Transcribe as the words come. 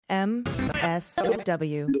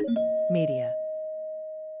MSW Media.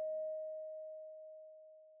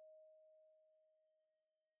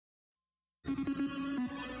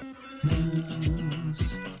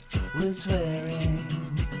 News with swearing.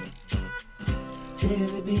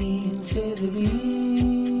 Daily beans, daily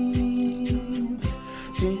beans.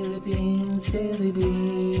 Daily beans, daily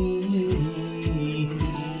beans.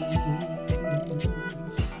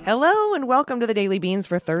 Hello and welcome to the Daily Beans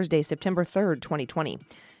for Thursday, September 3rd, 2020.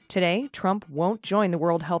 Today, Trump won't join the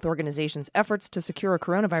World Health Organization's efforts to secure a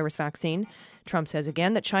coronavirus vaccine. Trump says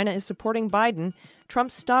again that China is supporting Biden.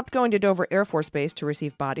 Trump stopped going to Dover Air Force Base to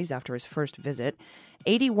receive bodies after his first visit.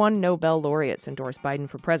 81 Nobel laureates endorse Biden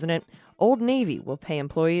for president. Old Navy will pay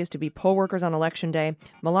employees to be poll workers on Election Day.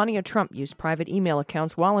 Melania Trump used private email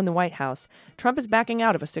accounts while in the White House. Trump is backing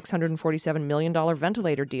out of a $647 million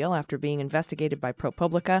ventilator deal after being investigated by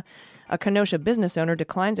ProPublica. A Kenosha business owner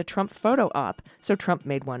declines a Trump photo op, so Trump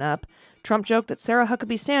made one up. Trump joked that Sarah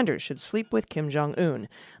Huckabee Sanders should sleep with Kim Jong-un.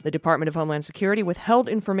 The Department of Homeland Security withheld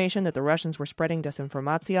information that the Russians were spreading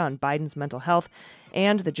disinformation on Biden's mental health,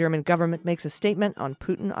 and the German government makes a statement on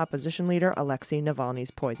Putin opposition leader Alexei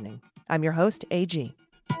Navalny's poisoning. I'm your host, AG.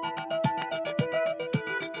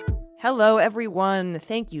 Hello, everyone.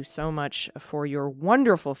 Thank you so much for your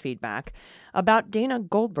wonderful feedback about Dana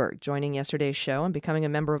Goldberg joining yesterday's show and becoming a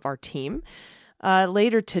member of our team.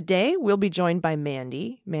 Later today, we'll be joined by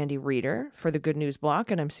Mandy Reader, for the Good News Block,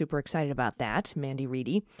 and I'm super excited about that, Mandy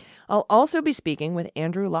Reedy. I'll also be speaking with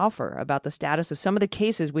Andrew Laufer about the status of some of the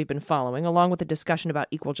cases we've been following, along with a discussion about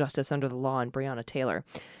equal justice under the law and Breonna Taylor.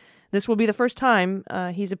 This will be the first time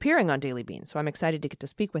he's appearing on Daily Beans, so I'm excited to get to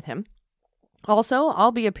speak with him. Also,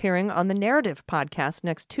 I'll be appearing on the Narrative podcast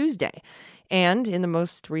next Tuesday. And in the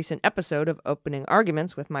most recent episode of Opening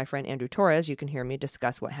Arguments with my friend Andrew Torres, you can hear me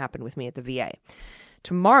discuss what happened with me at the VA.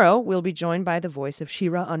 Tomorrow, we'll be joined by the voice of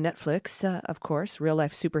She-Ra on Netflix, of course,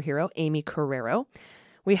 real-life superhero Amy Carrero.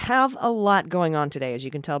 We have a lot going on today, as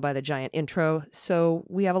you can tell by the giant intro, so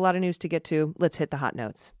we have a lot of news to get to. Let's hit the hot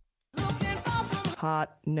notes.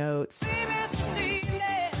 Hot notes.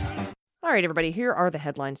 All right, everybody, here are the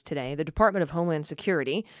headlines today. The Department of Homeland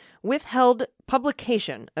Security withheld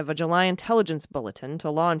publication of a July intelligence bulletin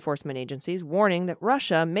to law enforcement agencies warning that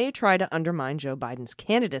Russia may try to undermine Joe Biden's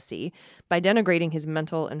candidacy by denigrating his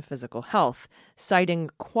mental and physical health,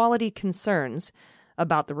 citing quality concerns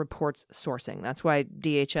about the report's sourcing. That's why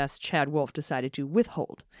DHS Chad Wolf decided to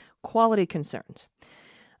withhold quality concerns.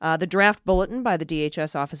 The draft bulletin by the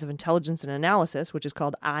DHS Office of Intelligence and Analysis, which is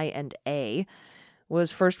called I&A,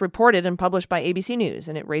 was first reported and published by ABC News,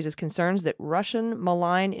 and it raises concerns that Russian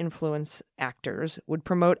malign influence actors would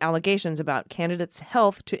promote allegations about candidates'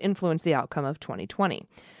 health to influence the outcome of 2020,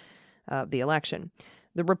 the election.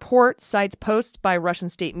 The report cites posts by Russian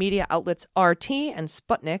state media outlets RT and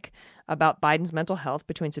Sputnik about Biden's mental health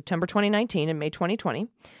between September 2019 and May 2020.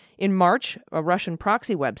 In March, a Russian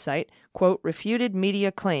proxy website, quote, refuted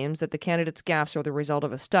media claims that the candidate's gaffes are the result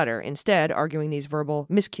of a stutter, instead arguing these verbal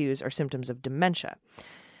miscues are symptoms of dementia.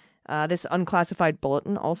 This unclassified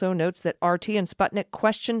bulletin also notes that RT and Sputnik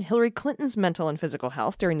questioned Hillary Clinton's mental and physical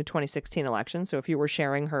health during the 2016 election. So if you were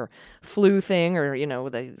sharing her flu thing or,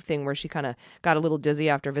 the thing where she kind of got a little dizzy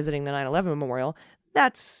after visiting the 9/11 memorial,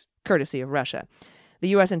 that's courtesy of Russia. The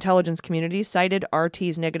U.S. intelligence community cited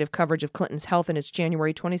RT's negative coverage of Clinton's health in its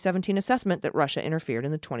January 2017 assessment that Russia interfered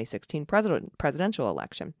in the 2016 presidential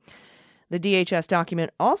election. The DHS document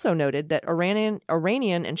also noted that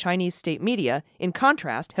Iranian and Chinese state media, in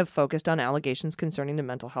contrast, have focused on allegations concerning the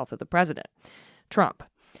mental health of the president, Trump.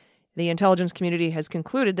 The intelligence community has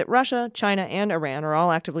concluded that Russia, China, and Iran are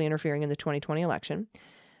all actively interfering in the 2020 election.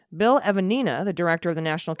 Bill Evanina, the director of the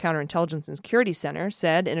National Counterintelligence and Security Center,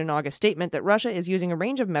 said in an August statement that Russia is using a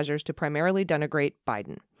range of measures to primarily denigrate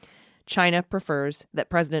Biden. China prefers that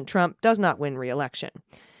President Trump does not win re-election.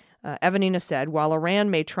 Evanina said, while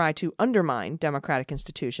Iran may try to undermine democratic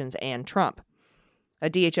institutions and Trump. A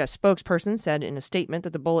DHS spokesperson said in a statement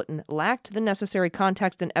that the bulletin lacked the necessary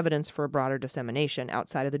context and evidence for a broader dissemination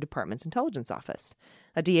outside of the department's intelligence office.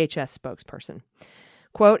 A DHS spokesperson.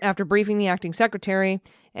 Quote, after briefing the acting secretary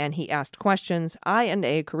and he asked questions,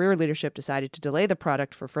 I&A career leadership decided to delay the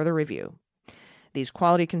product for further review. These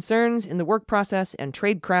quality concerns in the work process and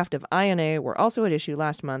tradecraft of I&A were also at issue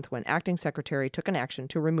last month when acting secretary took an action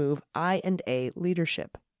to remove I&A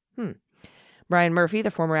leadership. Brian Murphy,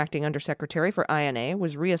 the former acting undersecretary for I&A,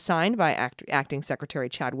 was reassigned by acting secretary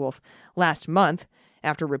Chad Wolf last month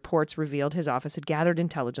after reports revealed his office had gathered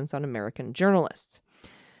intelligence on American journalists.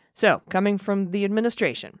 So, coming from the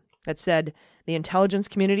administration, that said the intelligence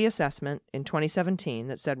community assessment in 2017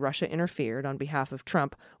 that said Russia interfered on behalf of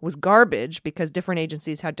Trump was garbage because different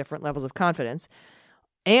agencies had different levels of confidence,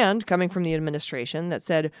 and coming from the administration that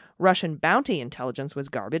said Russian bounty intelligence was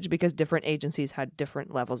garbage because different agencies had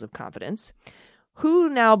different levels of confidence. Who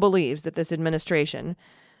now believes that this administration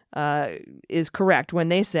is correct when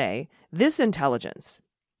they say this intelligence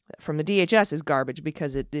from the DHS is garbage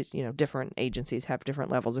because different agencies have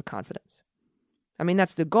different levels of confidence? I mean,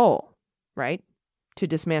 that's the goal, right? To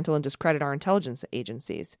dismantle and discredit our intelligence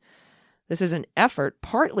agencies. This is an effort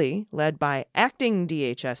partly led by acting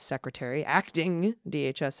DHS Secretary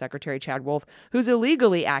Chad Wolf, who's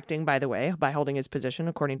illegally acting, by the way, by holding his position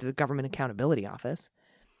according to the Government Accountability Office.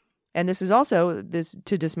 And this is also this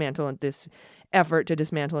effort to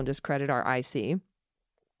dismantle and discredit our IC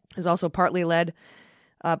is also partly led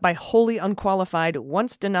by wholly unqualified,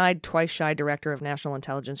 once denied, twice shy Director of National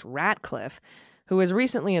Intelligence Ratcliffe, who has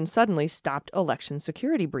recently and suddenly stopped election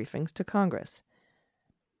security briefings to Congress.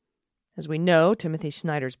 As we know, Timothy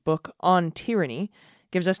Snyder's book On Tyranny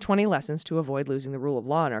gives us 20 lessons to avoid losing the rule of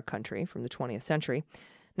law in our country from the 20th century.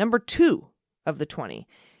 Number 2 of the 20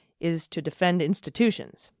 is to defend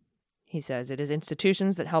institutions. He says, it is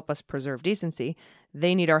institutions that help us preserve decency.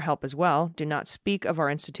 They need our help as well. Do not speak of our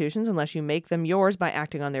institutions unless you make them yours by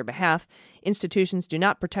acting on their behalf. Institutions do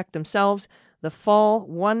not protect themselves. They fall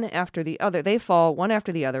one after the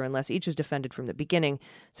other unless each is defended from the beginning.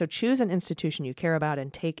 So choose an institution you care about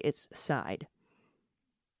and take its side.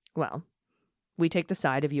 Well, we take the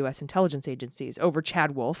side of U.S. intelligence agencies over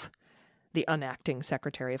Chad Wolf, the unacting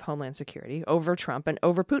Secretary of Homeland Security, over Trump and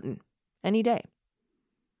over Putin any day.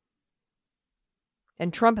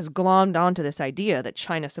 And Trump has glommed onto this idea that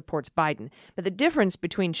China supports Biden. But the difference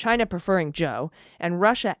between China preferring Joe and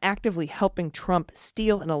Russia actively helping Trump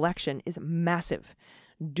steal an election is massive.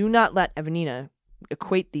 Do not let Evanina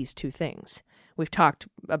equate these two things. We've talked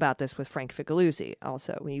about this with Frank Ficaluzzi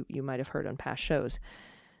also, you might have heard on past shows.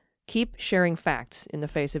 Keep sharing facts in the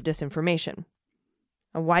face of disinformation.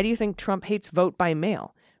 And why do you think Trump hates vote by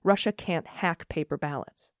mail? Russia can't hack paper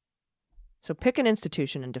ballots. So pick an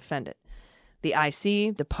institution and defend it. The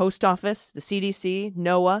IC, the post office, the CDC,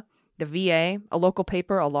 NOAA, the VA, a local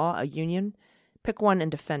paper, a law, a union. Pick one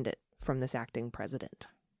and defend it from this acting president.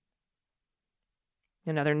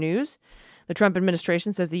 In other news, the Trump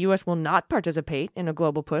administration says the U.S. will not participate in a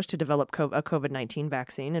global push to develop a COVID-19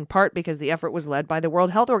 vaccine, in part because the effort was led by the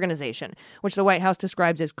World Health Organization, which the White House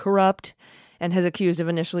describes as corrupt and has accused of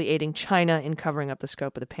initially aiding China in covering up the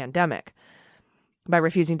scope of the pandemic. By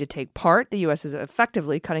refusing to take part, the U.S. is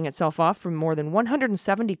effectively cutting itself off from more than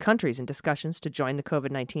 170 countries in discussions to join the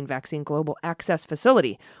COVID-19 Vaccine Global Access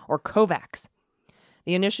Facility, or COVAX.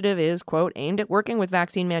 The initiative is, quote, aimed at working with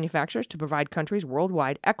vaccine manufacturers to provide countries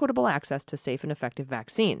worldwide equitable access to safe and effective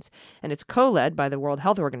vaccines. And it's co-led by the World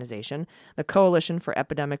Health Organization, the Coalition for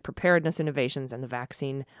Epidemic Preparedness Innovations, and the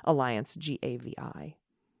Vaccine Alliance, GAVI,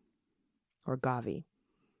 or Gavi.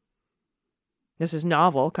 This is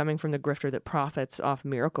novel, coming from the grifter that profits off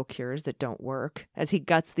miracle cures that don't work, as he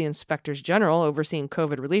guts the inspectors general overseeing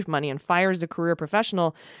COVID relief money and fires the career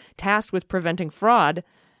professional tasked with preventing fraud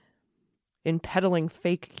in peddling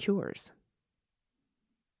fake cures.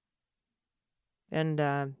 And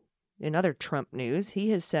in other Trump news, he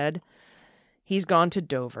has said he's gone to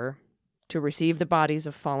Dover to receive the bodies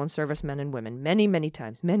of fallen servicemen and women many, many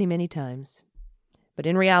times. But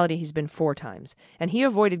in reality, he's been 4 times, and he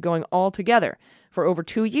avoided going altogether for over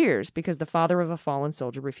 2 years because the father of a fallen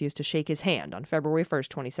soldier refused to shake his hand. On February 1st,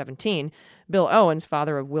 2017, Bill Owens,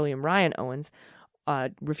 father of William Ryan Owens,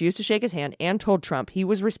 refused to shake his hand and told Trump he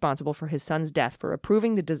was responsible for his son's death for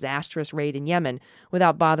approving the disastrous raid in Yemen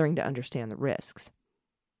without bothering to understand the risks.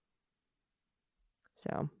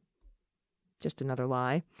 So, just another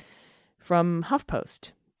lie. From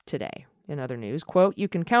HuffPost today. In other news, quote, you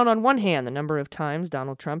can count on one hand the number of times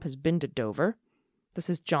Donald Trump has been to Dover. This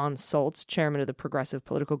is John Soltz, chairman of the progressive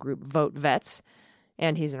political group Vote Vets,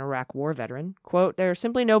 and he's an Iraq war veteran. Quote, there's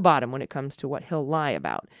simply no bottom when it comes to what he'll lie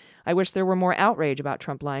about. I wish there were more outrage about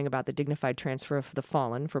Trump lying about the dignified transfer of the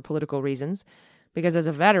fallen for political reasons, because as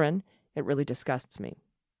a veteran, it really disgusts me.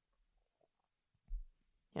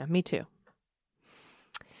 Yeah, me too.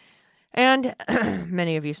 And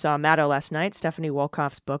many of you saw Maddow last night. Stephanie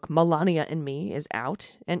Wolkoff's book, Melania and Me, is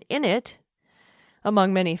out. And in it,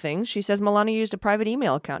 among many things, she says Melania used a private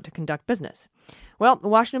email account to conduct business. Well, the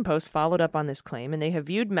Washington Post followed up on this claim, and they have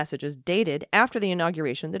viewed messages dated after the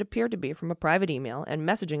inauguration that appeared to be from a private email and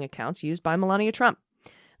messaging accounts used by Melania Trump.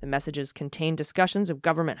 The messages contain discussions of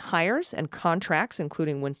government hires and contracts,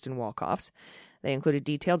 including Winston Wolkoff's. They included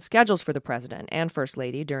detailed schedules for the president and first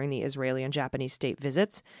lady during the Israeli and Japanese state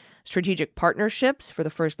visits, strategic partnerships for the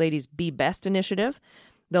first lady's Be Best initiative,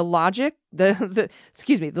 the logistics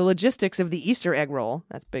of the Easter egg roll,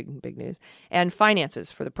 that's big news, and finances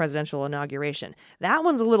for the presidential inauguration. That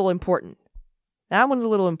one's a little important.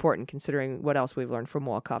 Considering what else we've learned from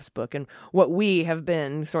Wolkoff's book and what we have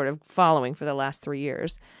been sort of following for the last 3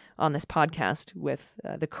 years on this podcast with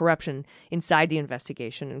the corruption inside the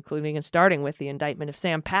investigation, including and starting with the indictment of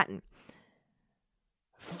Sam Patton,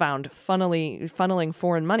 found funneling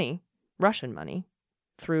foreign money, Russian money,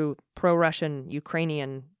 through pro-Russian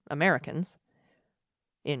Ukrainian Americans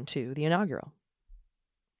into the inaugural.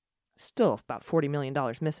 Still about $40 million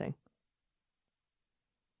missing.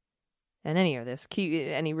 And any of this,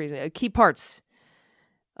 key parts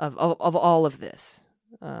of all of this,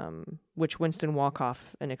 which Winston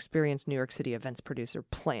Wolkoff, an experienced New York City events producer,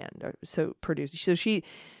 planned. So she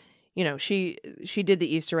did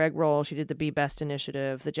the Easter egg roll, she did the Be Best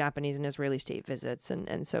initiative, the Japanese and Israeli state visits,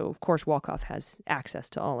 and so of course Wolkoff has access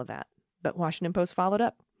to all of that. But Washington Post followed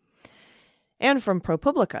up. And from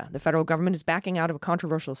ProPublica, the federal government is backing out of a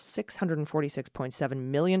controversial $646.7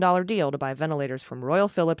 million deal to buy ventilators from Royal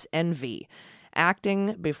Philips NV,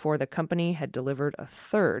 acting before the company had delivered a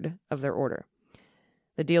third of their order.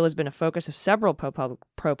 The deal has been a focus of several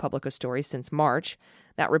ProPublica stories since March.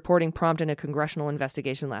 That reporting prompted a congressional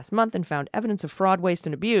investigation last month and found evidence of fraud, waste,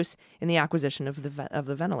 and abuse in the acquisition of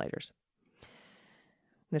the ventilators.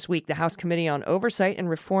 This week, the House Committee on Oversight and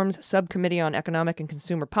Reform's Subcommittee on Economic and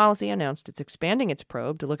Consumer Policy announced it's expanding its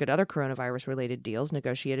probe to look at other coronavirus-related deals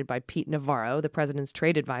negotiated by Pete Navarro, the president's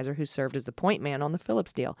trade advisor who served as the point man on the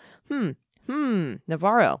Phillips deal.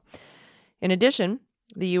 Navarro. In addition,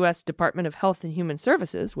 the U.S. Department of Health and Human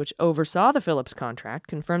Services, which oversaw the Phillips contract,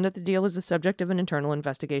 confirmed that the deal is the subject of an internal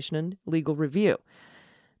investigation and legal review.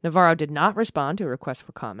 Navarro did not respond to a request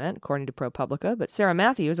for comment, according to ProPublica, but Sarah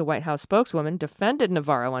Matthews, a White House spokeswoman, defended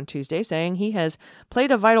Navarro on Tuesday, saying he has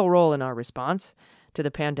played a vital role in our response to the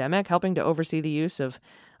pandemic, helping to oversee the use of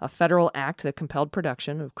a federal act that compelled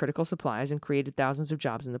production of critical supplies and created thousands of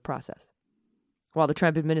jobs in the process. While the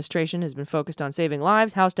Trump administration has been focused on saving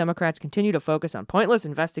lives, House Democrats continue to focus on pointless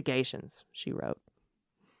investigations, she wrote.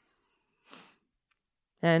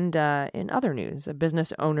 And in other news, a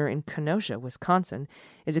business owner in Kenosha, Wisconsin,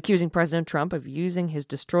 is accusing President Trump of using his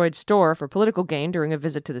destroyed store for political gain during a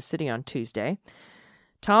visit to the city on Tuesday.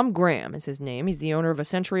 Tom Graham is his name. He's the owner of a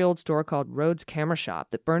century-old store called Rhodes Camera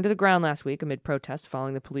Shop that burned to the ground last week amid protests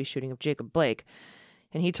following the police shooting of Jacob Blake.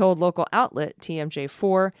 And he told local outlet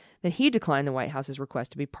TMJ4 that he declined the White House's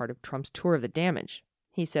request to be part of Trump's tour of the damage.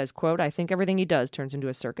 He says, quote, "I think everything he does turns into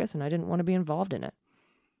a circus, and I didn't want to be involved in it."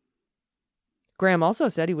 Graham also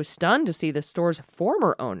said he was stunned to see the store's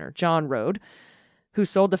former owner, John Rode, who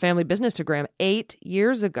sold the family business to Graham 8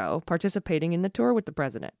 years ago, participating in the tour with the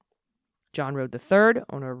president. John Rode III,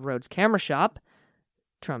 owner of Rhodes Camera Shop,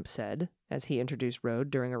 Trump said, as he introduced Rode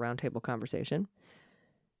during a roundtable conversation.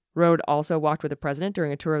 Rode also walked with the president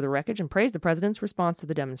during a tour of the wreckage and praised the president's response to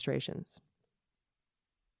the demonstrations.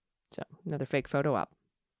 So, another fake photo op.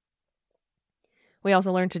 We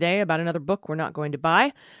also learned today about another book we're not going to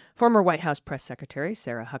buy. Former White House press secretary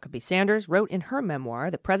Sarah Huckabee Sanders wrote in her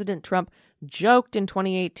memoir that President Trump joked in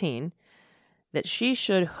 2018 that she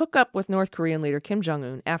should hook up with North Korean leader Kim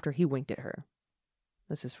Jong-un after he winked at her.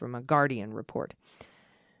 This is from a Guardian report.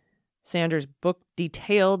 Sanders' book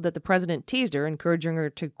detailed that the president teased her, encouraging her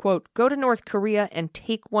to, quote, "go to North Korea and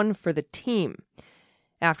take one for the team,"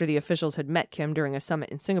 after the officials had met Kim during a summit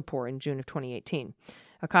in Singapore in June of 2018.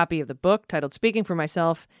 A copy of the book, titled Speaking for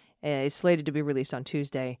Myself, is slated to be released on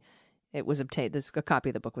Tuesday. A copy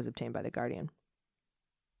of the book was obtained by The Guardian.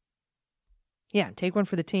 Yeah, take one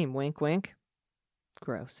for the team. Wink, wink.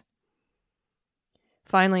 Gross.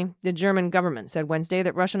 Finally, the German government said Wednesday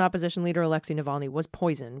that Russian opposition leader Alexei Navalny was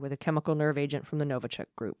poisoned with a chemical nerve agent from the Novichok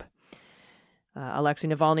group. Alexei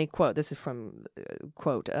Navalny, quote, this is from,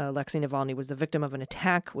 quote, Alexei Navalny was the victim of an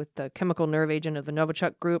attack with the chemical nerve agent of the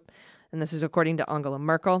Novichok group, and this is according to Angela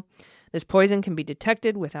Merkel. This poison can be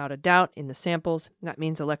detected without a doubt in the samples. That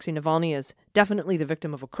means Alexei Navalny is definitely the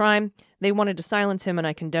victim of a crime. They wanted to silence him, and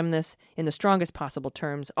I condemn this in the strongest possible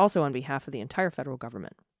terms, also on behalf of the entire federal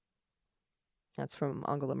government. That's from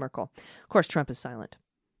Angela Merkel. Of course, Trump is silent.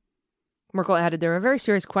 Merkel added, there are very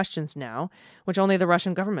serious questions now, which only the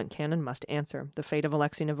Russian government can and must answer. The fate of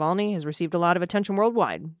Alexei Navalny has received a lot of attention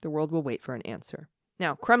worldwide. The world will wait for an answer.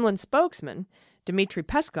 Now, Kremlin spokesman Dmitry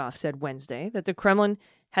Peskov said Wednesday that the Kremlin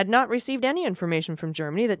had not received any information from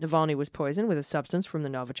Germany that Navalny was poisoned with a substance from the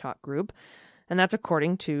Novichok group, and that's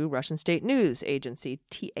according to Russian state news agency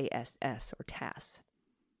TASS, or TASS.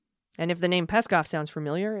 And if the name Peskov sounds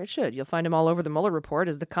familiar, it should. You'll find him all over the Mueller report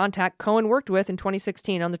as the contact Cohen worked with in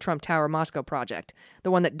 2016 on the Trump Tower Moscow project,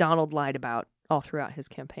 the one that Donald lied about all throughout his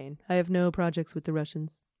campaign. I have no projects with the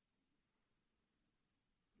Russians.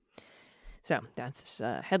 So that's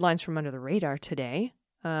headlines from under the radar today.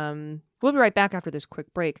 We'll be right back after this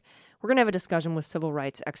quick break. We're going to have a discussion with civil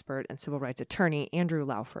rights expert and civil rights attorney Andrew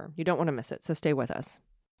Laufer. You don't want to miss it, so stay with us.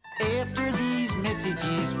 After these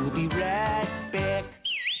messages, we'll be right back.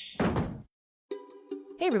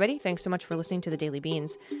 Hey everybody, thanks so much for listening to the Daily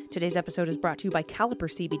Beans. Today's episode is brought to you by Caliper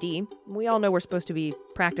CBD. We all know we're supposed to be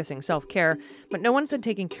practicing self-care, but no one said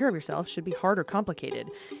taking care of yourself should be hard or complicated.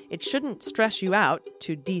 It shouldn't stress you out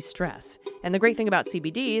to de-stress. And the great thing about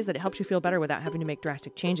CBD is that it helps you feel better without having to make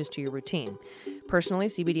drastic changes to your routine. Personally,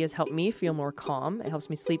 CBD has helped me feel more calm, it helps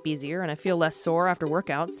me sleep easier, and I feel less sore after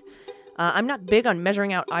workouts. I'm not big on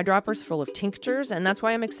measuring out eyedroppers full of tinctures, and that's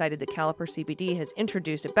why I'm excited that Caliper CBD has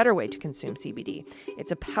introduced a better way to consume CBD.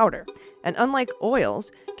 It's a powder. And unlike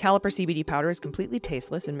oils, Caliper CBD powder is completely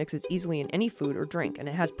tasteless and mixes easily in any food or drink, and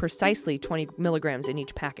it has precisely 20 milligrams in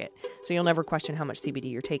each packet, so you'll never question how much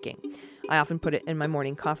CBD you're taking. I often put it in my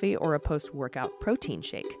morning coffee or a post-workout protein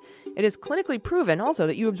shake. It is clinically proven also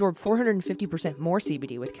that you absorb 450% more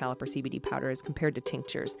CBD with Caliper CBD powder as compared to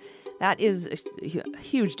tinctures. That is a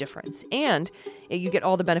huge difference. And you get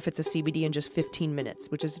all the benefits of CBD in just 15 minutes,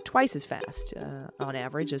 which is twice as fast on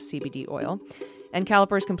average as CBD oil. And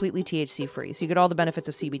Caliper is completely THC-free, so you get all the benefits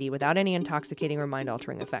of CBD without any intoxicating or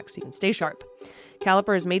mind-altering effects. You can stay sharp.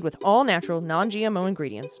 Caliper is made with all-natural, non-GMO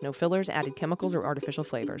ingredients, no fillers, added chemicals, or artificial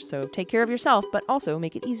flavors. So take care of yourself, but also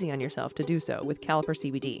make it easy on yourself to do so with Caliper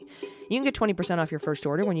CBD. You can get 20% off your first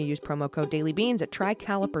order when you use promo code DailyBeans at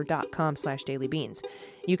trycaliper.com/dailybeans.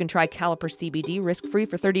 You can try Caliper CBD risk-free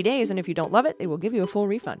for 30 days, and if you don't love it, they will give you a full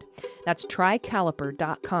refund. That's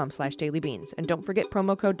trycaliper.com/dailybeans. And don't forget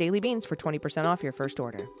promo code DailyBeans for 20% off your first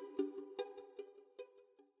order.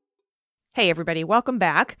 Hey everybody, welcome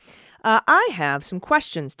back. I have some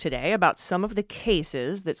questions today about some of the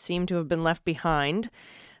cases that seem to have been left behind.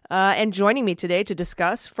 And joining me today to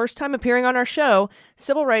discuss, first time appearing on our show,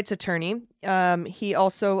 civil rights attorney. He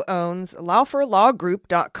also owns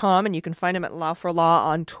LauferLawGroup.com, and you can find him at Laufer Law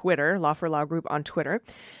on Twitter, Laufer Law Group on Twitter.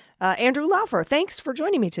 Andrew Laufer, thanks for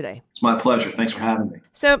joining me today. It's my pleasure. Thanks for having me.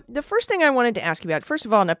 So the first thing I wanted to ask you about, first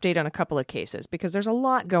of all, an update on a couple of cases, because there's a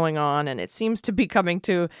lot going on, and it seems to be coming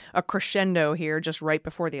to a crescendo here just right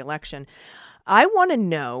before the election. I want to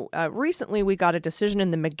know, recently we got a decision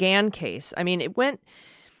in the McGahn case. I mean, it went...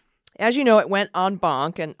 As you know, it went en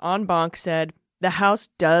banc, and en banc said the House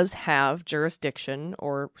does have jurisdiction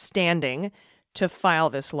or standing to file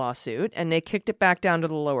this lawsuit, and they kicked it back down to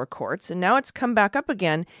the lower courts, and now it's come back up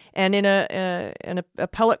again, and in an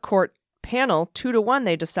appellate court panel, 2-1,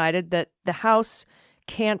 they decided that the House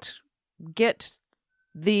can't get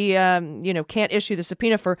the, can't issue the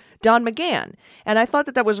subpoena for Don McGahn. And I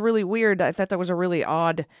thought that was really weird. I thought that was a really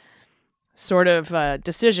odd sort of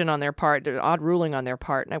decision on their part, odd ruling on their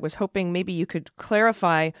part. And I was hoping maybe you could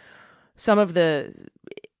clarify some of the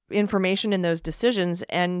information in those decisions.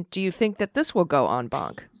 And do you think that this will go en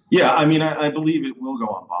banc? Yeah, I mean, I believe it will go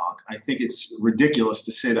en banc. I think it's ridiculous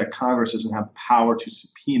to say that Congress doesn't have power to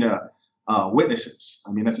subpoena witnesses.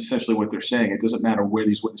 I mean, that's essentially what they're saying. It doesn't matter where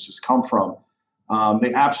these witnesses come from.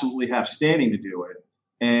 They absolutely have standing to do it.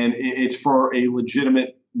 And it's for a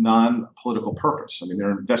legitimate non-political purpose. I mean,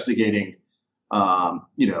 they're investigating a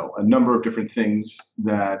number of different things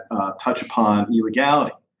that touch upon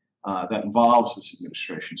illegality that involves this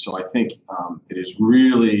administration. So I think it is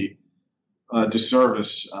really a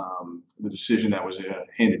disservice, the decision that was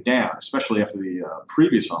handed down, especially after the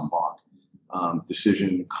previous en banc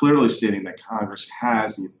decision, clearly stating that Congress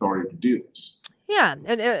has the authority to do this. Yeah,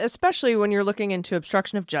 and especially when you're looking into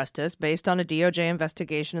obstruction of justice based on a DOJ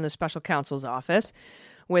investigation in the special counsel's office,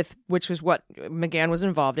 which was what McGahn was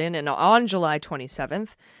involved in. And on July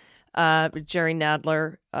 27th, Jerry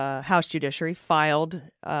Nadler, House Judiciary, filed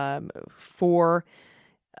for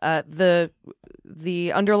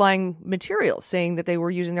the underlying materials, saying that they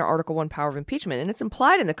were using their Article I power of impeachment. And it's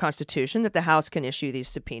implied in the Constitution that the House can issue these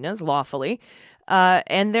subpoenas lawfully.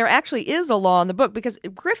 And there actually is a law in the book, because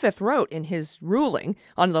Griffith wrote in his ruling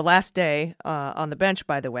on the last day on the bench,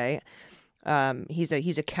 by the way, he's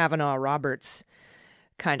a Kavanaugh-Roberts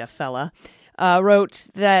kind of fella, wrote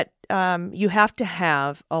that you have to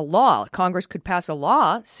have a law. Congress could pass a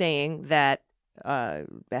law saying that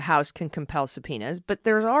the House can compel subpoenas, but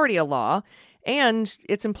there's already a law, and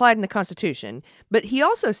it's implied in the Constitution. But he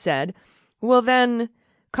also said, well, then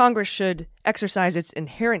Congress should exercise its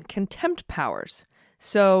inherent contempt powers.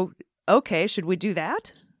 So, okay, should we do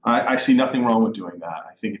that? I see nothing wrong with doing that.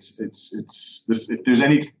 I think it's this. If there's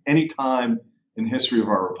any time in the history of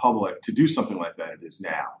our republic to do something like that, it is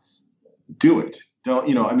now. Do it.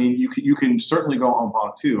 Don't I mean, you can certainly go en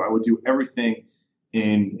banc too. I would do everything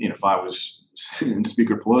if I was in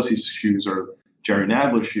Speaker Pelosi's shoes or Jerry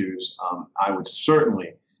Nadler's shoes, I would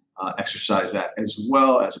certainly exercise that as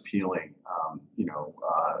well as appealing,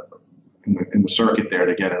 in the circuit there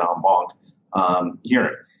to get an en banc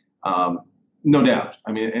hearing. No doubt.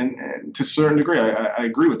 I mean, and to a certain degree, I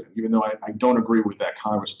agree with him, even though I don't agree with that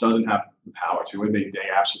Congress doesn't have the power to it. They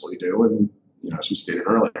absolutely do. And, as we stated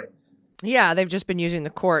earlier. Yeah, they've just been using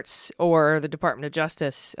the courts or the Department of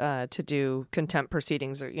Justice to do contempt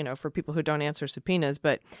proceedings, or for people who don't answer subpoenas.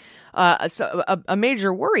 But so a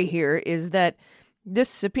major worry here is that this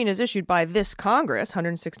subpoena is issued by this Congress,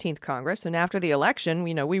 116th Congress, and after the election,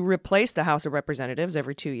 we replace the House of Representatives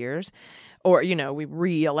every 2 years, or we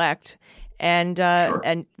re-elect, and Sure.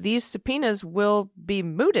 and these subpoenas will be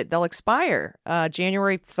mooted. They'll expire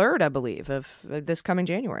January 3rd, I believe, of this coming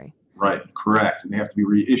January. Right, correct. And they have to be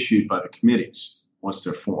reissued by the committees once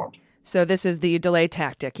they're formed. So this is the delay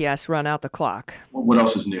tactic. Yes, run out the clock. Well, what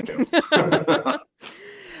else is new?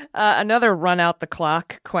 Another run out the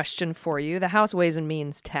clock question for you. The House Ways and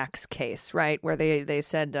Means tax case, right, where they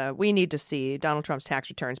said we need to see Donald Trump's tax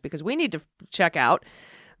returns because we need to check out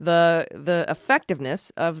the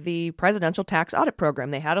effectiveness of the presidential tax audit program.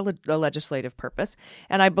 They had a legislative purpose,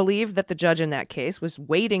 and I believe that the judge in that case was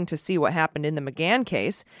waiting to see what happened in the McGahn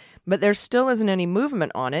case, but there still isn't any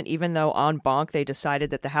movement on it, even though en banc they decided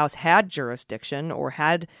that the House had jurisdiction or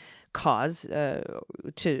had cause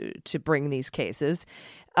to bring these cases.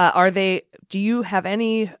 Do you have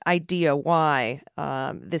any idea why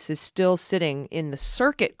this is still sitting in the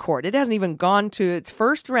circuit court? It hasn't even gone to its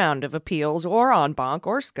first round of appeals or en banc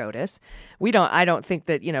or SCOTUS. I don't think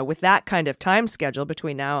that, with that kind of time schedule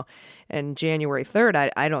between now and January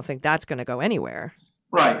 3rd, I don't think that's going to go anywhere.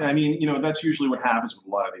 Right. I mean, that's usually what happens with a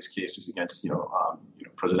lot of these cases against,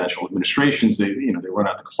 presidential administrations. They run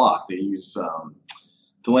out the clock. They use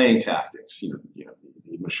delaying tactics, the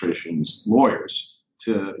administration's lawyers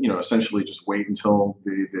to, essentially just wait until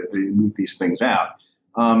they move these things out.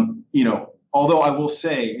 Although I will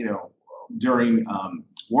say, during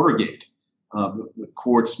Watergate, the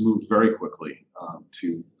courts moved very quickly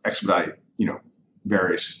to expedite,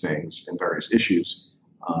 various things and various issues,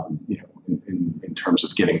 in terms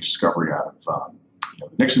of getting discovery out of, the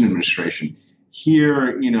Nixon administration.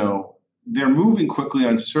 Here, they're moving quickly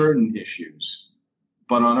on certain issues,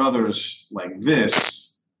 but on others like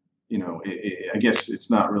this, I guess it's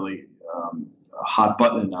not really a hot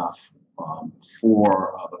button enough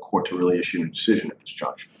for the court to really issue a decision at this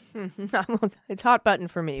juncture. It's hot button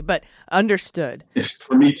for me, but understood.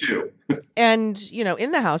 For me too. And,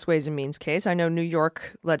 in the House Ways and Means case, I know New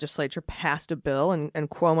York legislature passed a bill and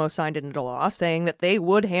Cuomo signed it into law saying that they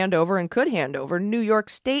would hand over and could hand over New York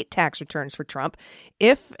state tax returns for Trump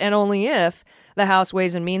if and only if the House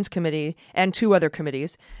Ways and Means Committee and two other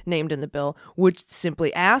committees named in the bill would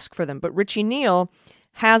simply ask for them. But Richie Neal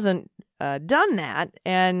hasn't done that,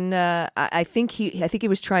 and I think he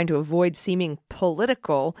was trying to avoid seeming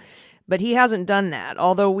political, but he hasn't done that.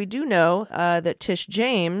 Although we do know that Tish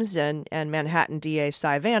James and Manhattan DA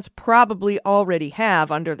Cy Vance probably already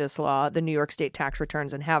have, under this law, the New York state tax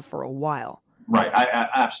returns and have for a while. Right. I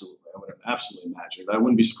absolutely. I would absolutely imagine. I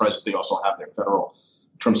wouldn't be surprised if they also have their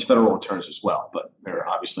Trump's federal returns as well, but they're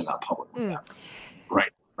obviously not public with that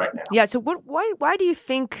right now. Yeah. So why do you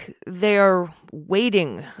think they're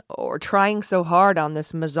waiting or trying so hard on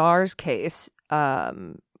this Mazars case?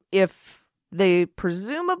 If they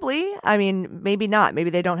presumably, maybe not. Maybe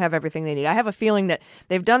they don't have everything they need. I have a feeling that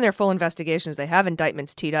they've done their full investigations. They have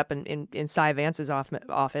indictments teed up in Cy Vance's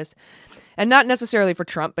office. And not necessarily for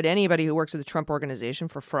Trump, but anybody who works with the Trump organization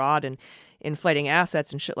for fraud and inflating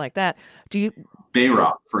assets and shit like that.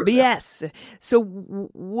 Bayrock, for example. Yes. So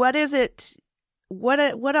what is it?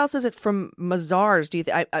 What else is it from Mazars?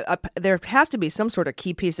 There has to be some sort of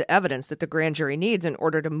key piece of evidence that the grand jury needs in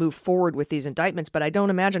order to move forward with these indictments, but I don't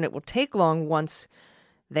imagine it will take long once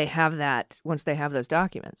they have those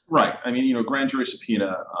documents. Right. Grand jury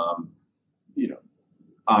subpoena,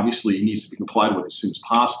 obviously needs to be complied with as soon as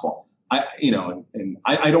possible. I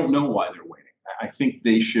don't know why they're waiting. I think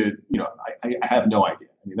they should, I have no idea.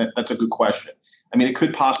 That's a good question. It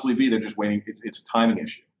could possibly be they're just waiting. It's a timing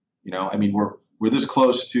issue. We're this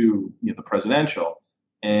close to the presidential,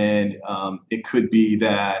 and it could be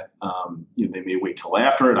that they may wait till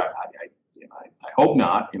after it. I hope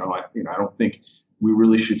not. I don't think we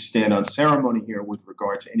really should stand on ceremony here with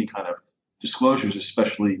regard to any kind of disclosures,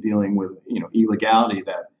 especially dealing with illegality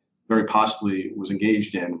that very possibly was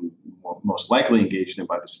engaged in, most likely engaged in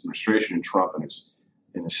by this administration and Trump and his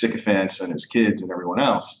sycophants and his kids and everyone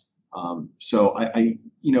else. So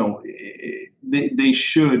they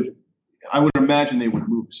should. I would imagine they would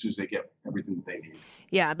move as soon as they get everything that they need.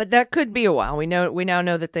 Yeah, but that could be a while. We now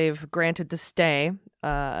know that they've granted the stay,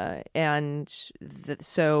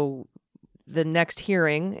 so the next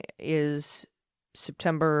hearing is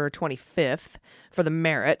September 25th for the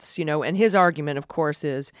merits. And his argument, of course,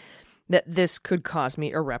 is that this could cause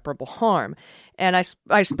me irreparable harm. And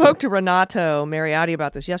I spoke to Renato Mariotti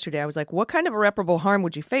about this yesterday. I was like, what kind of irreparable harm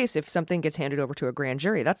would you face if something gets handed over to a grand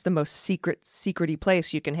jury? That's the most secrety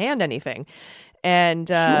place you can hand anything. And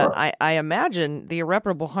Sure. I imagine the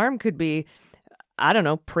irreparable harm could be, I don't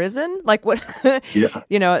know, prison? Like what? Yeah,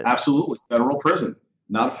 absolutely. Federal prison.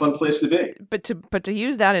 Not a fun place to be. But to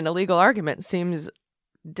use that in a legal argument seems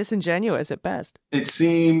disingenuous at best. It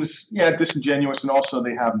seems, disingenuous, and also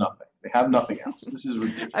they have nothing. They have nothing else. This is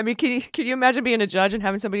ridiculous. I mean, can you imagine being a judge and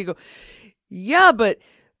having somebody go, yeah, but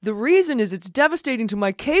the reason is it's devastating to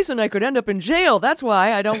my case and I could end up in jail. That's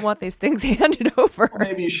why I don't want these things handed over. Well,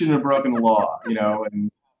 maybe you shouldn't have broken the law,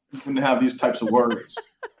 and wouldn't have these types of worries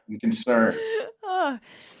and concerns.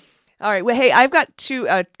 All right. Well, hey, I've got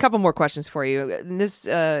a couple more questions for you. This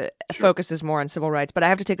focuses more on civil rights, but I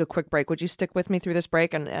have to take a quick break. Would you stick with me through this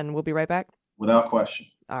break and we'll be right back? Without question.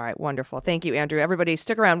 All right. Wonderful. Thank you, Andrew. Everybody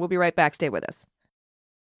stick around. We'll be right back. Stay with us.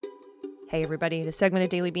 Hey, everybody. This segment of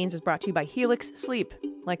Daily Beans is brought to you by Helix Sleep.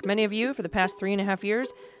 Like many of you, for the past 3.5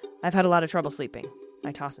 years, I've had a lot of trouble sleeping.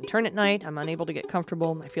 I toss and turn at night. I'm unable to get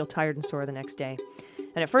comfortable. I feel tired and sore the next day.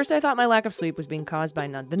 And at first I thought my lack of sleep was being caused by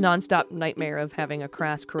the nonstop nightmare of having a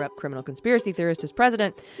crass, corrupt criminal conspiracy theorist as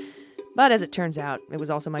president. But as it turns out, it was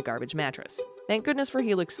also my garbage mattress. Thank goodness for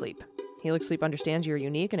Helix Sleep. Helix Sleep understands you're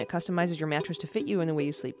unique and it customizes your mattress to fit you in the way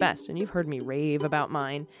you sleep best. And you've heard me rave about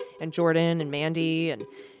mine. And Jordan and Mandy and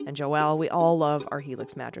Joelle, we all love our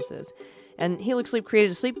Helix mattresses. And Helix Sleep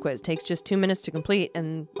created a sleep quiz. Takes just 2 minutes to complete,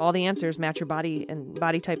 and all the answers match your body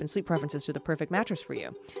type and sleep preferences to the perfect mattress for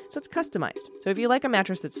you. So it's customized. So if you like a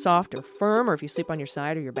mattress that's soft or firm, or if you sleep on your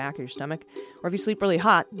side or your back or your stomach, or if you sleep really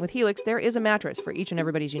hot, with Helix, there is a mattress for each and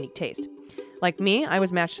everybody's unique taste. Like me, I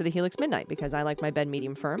was matched to the Helix Midnight because I like my bed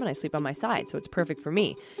medium firm and I sleep on my side, so it's perfect for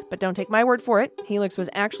me. But don't take my word for it. Helix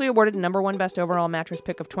was actually awarded #1 best overall mattress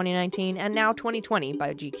pick of 2019 and now 2020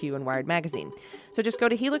 by GQ and Wired Magazine. So just go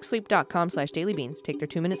to helixsleep.com/dailybeans, take their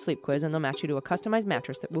 2-minute sleep quiz, and they'll match you to a customized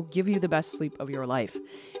mattress that will give you the best sleep of your life.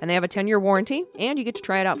 And they have a 10-year warranty, and you get to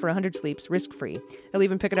try it out for 100 sleeps, risk-free. They'll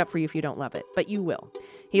even pick it up for you if you don't love it, but you will.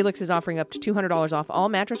 Helix is offering up to $200 off all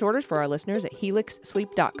mattress orders for our listeners at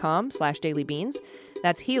helixsleep.com/dailybeans.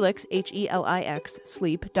 That's Helix, HELIX,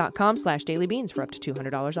 sleep.com/dailybeans for up to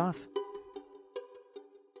 $200 off.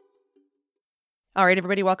 All right,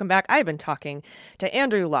 everybody, welcome back. I've been talking to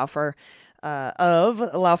Andrew Laufer of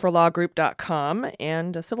lauferlawgroup.com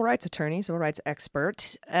and a civil rights attorney, civil rights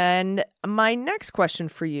expert. And my next question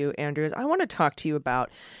for you, Andrew, is I want to talk to you about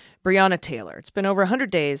Breonna Taylor. It's been over 100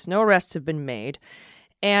 days. No arrests have been made.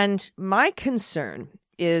 And my concern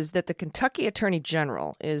is that the Kentucky Attorney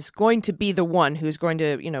General is going to be the one who's going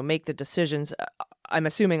to, make the decisions. I'm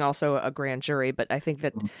assuming also a grand jury, but I think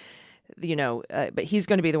that, but he's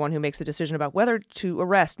going to be the one who makes the decision about whether to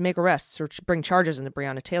make arrests, or bring charges in the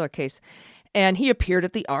Breonna Taylor case. And he appeared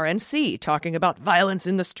at the RNC talking about violence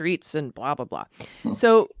in the streets and blah, blah, blah.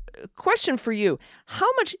 So question for you,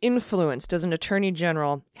 how much influence does an attorney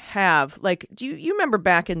general have? Like, do you remember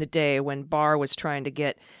back in the day when Barr was trying to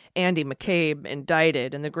get Andy McCabe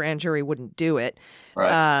indicted and the grand jury wouldn't do it?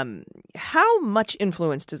 Right. How much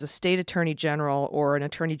influence does a state attorney general or an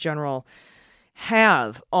attorney general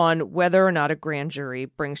have on whether or not a grand jury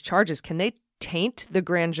brings charges? Can they taint the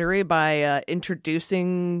grand jury by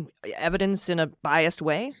introducing evidence in a biased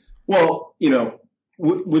way? Well,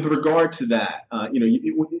 with regard to that,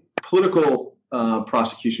 political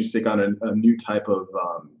prosecutions take on a new type of,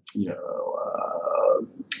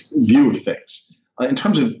 view of things. In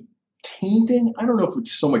terms of tainting, I don't know if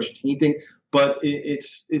it's so much tainting, but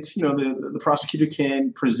it's the prosecutor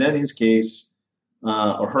can present his case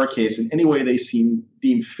or her case in any way they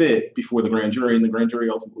deem fit before the grand jury, and the grand jury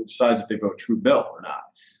ultimately decides if they vote true bill or not.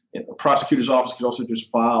 And the prosecutor's office could also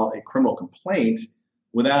just file a criminal complaint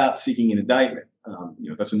without seeking an indictment.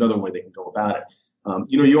 That's another way they can go about it.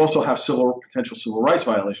 You also have potential civil rights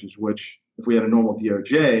violations, which, if we had a normal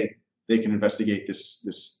DOJ, they can investigate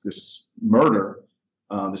this murder,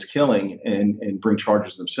 this killing, and bring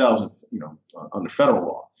charges themselves, under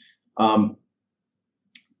federal law.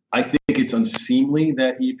 I think it's unseemly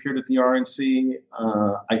that he appeared at the RNC.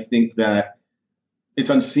 I think that it's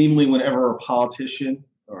unseemly whenever a politician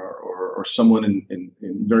or or someone in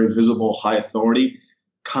very visible high authority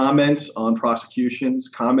comments on prosecutions,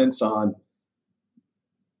 comments on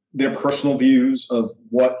their personal views of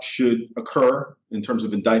what should occur in terms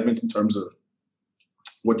of indictments, in terms of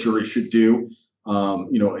what juries should do.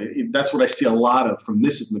 That's what I see a lot of from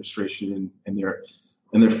this administration and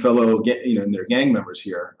their fellow, and their gang members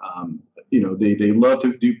here. They love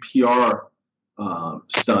to do PR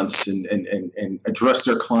stunts and address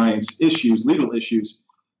their clients' issues, legal issues,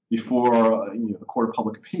 before the court of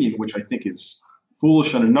public opinion, which I think is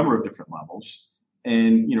foolish on a number of different levels,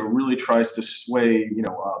 and really tries to sway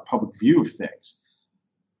public view of things.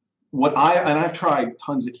 I've tried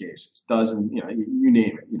tons of cases, you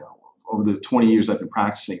name it, over the 20 years I've been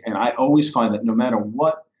practicing, and I always find that no matter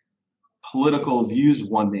what political views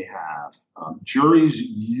one may have, juries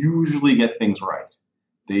usually get things right.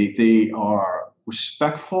 They are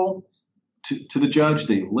respectful to the judge.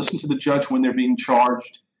 They listen to the judge when they're being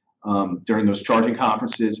charged during those charging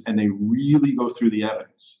conferences, and they really go through the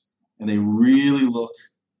evidence, and they really look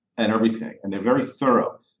at everything, and they're very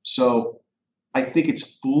thorough. So I think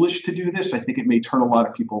it's foolish to do this. I think it may turn a lot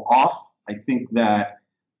of people off. I think that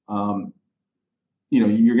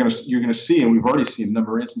you're going to see, and we've already seen a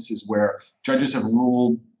number of instances where judges have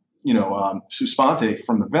ruled, sua sponte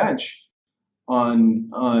from the bench on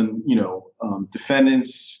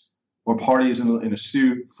defendants or parties in a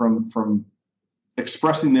suit from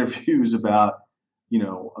expressing their views about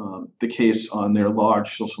the case on their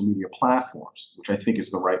large social media platforms, which I think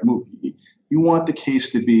is the right move. You want the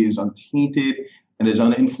case to be as untainted and as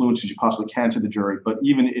uninfluenced as you possibly can to the jury. But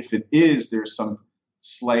even if it is, there's some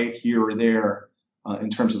slight here or there in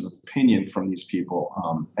terms of opinion from these people.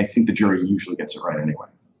 I think the jury usually gets it right anyway.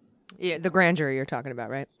 Yeah, the grand jury you're talking about,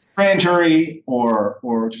 right? Grand jury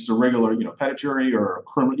or just a regular, petit jury or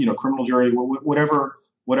criminal jury, whatever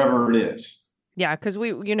it is. Yeah, because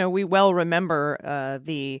we well remember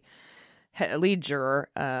the lead juror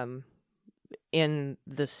in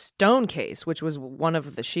the Stone case, which was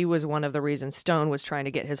she was one of the reasons Stone was trying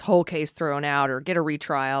to get his whole case thrown out or get a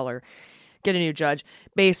retrial or get a new judge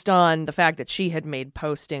based on the fact that she had made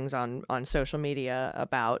postings on social media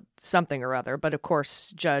about something or other. But of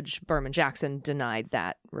course, Judge Berman Jackson denied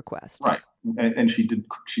that request. Right, and she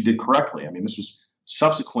did correctly. I mean, this was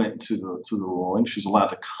subsequent to the ruling. She's allowed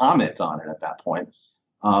to comment on it at that point.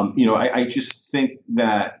 I just think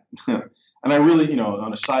that, and I really,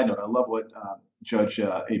 on a side note, I love what Judge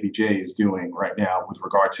ABJ is doing right now with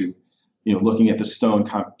regard to, looking at the Stone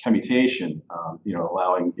commutation,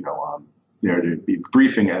 allowing, there to be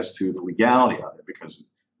briefing as to the legality of it, because in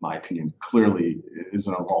my opinion, clearly is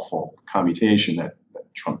an unlawful commutation that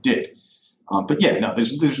Trump did. But yeah, no,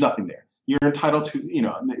 there's nothing there. You're entitled to,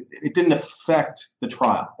 it didn't affect the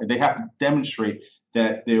trial. They have to demonstrate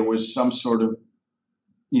that there was some sort of,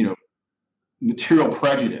 material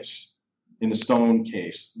prejudice in the Stone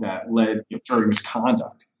case that led, jury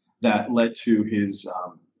misconduct that led to his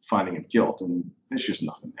finding of guilt. And there's just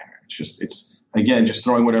nothing there. It's again, just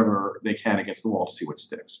throwing whatever they can against the wall to see what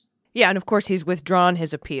sticks. Yeah, and of course he's withdrawn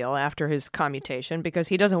his appeal after his commutation because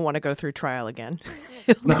he doesn't want to go through trial again.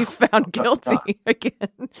 He'll be found guilty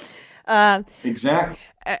again. Exactly.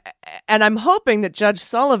 And I'm hoping that Judge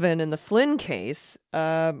Sullivan in the Flynn case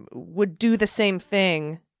would do the same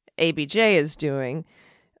thing ABJ is doing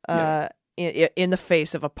in the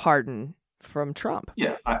face of a pardon from Trump.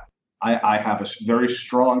 Yeah, I have a very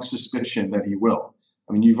strong suspicion that he will.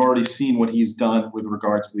 I mean, you've already seen what he's done with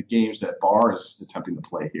regards to the games that Barr is attempting to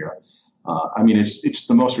play here. It's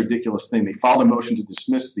the most ridiculous thing. They filed a motion to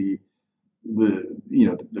dismiss the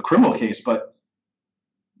criminal case, but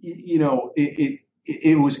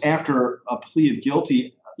it was after a plea of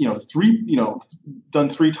guilty. Done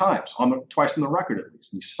three times twice on the record at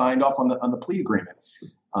least. And he signed off on the plea agreement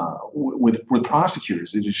with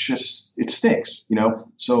prosecutors. It stinks.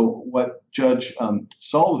 So what Judge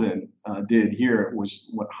Sullivan did here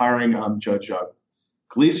was hiring Judge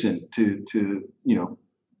Gleason to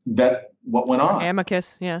vet what went on.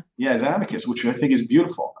 Amicus, yeah. Yeah, as amicus, which I think is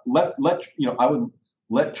beautiful. I would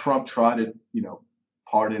let Trump try to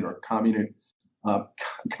pardon or commute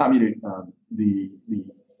the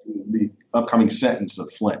upcoming sentence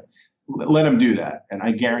of Flynn. Let him do that, and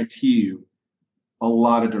I guarantee you, a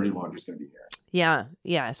lot of dirty laundry is going to be there.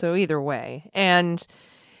 Yeah. So either way, and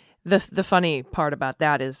the funny part about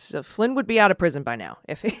that is Flynn would be out of prison by now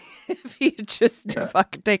if he had just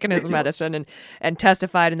fucking taken his medicine and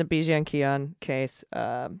testified in the Bijan Kian case.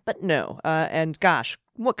 But no, and gosh,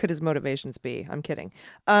 what could his motivations be? I'm kidding.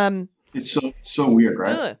 It's so weird,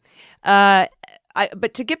 right?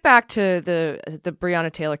 but to get back to the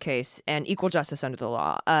Breonna Taylor case and equal justice under the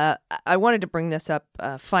law, I wanted to bring this up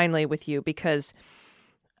finally with you because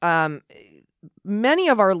many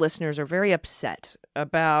of our listeners are very upset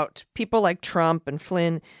about people like Trump and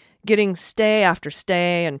Flynn getting stay after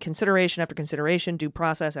stay and consideration after consideration, due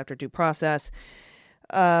process after due process,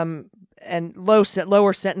 and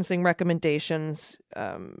lower sentencing recommendations,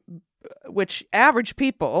 which average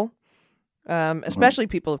people, especially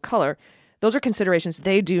people of color, those are considerations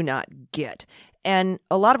they do not get. And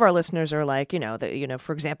a lot of our listeners are like,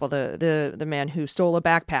 for example, the man who stole a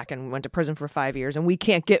backpack and went to prison for 5 years, and we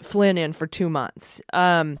can't get Flynn in for 2 months.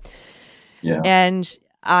 And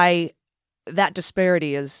that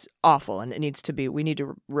disparity is awful, and we need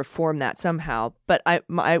to reform that somehow. But I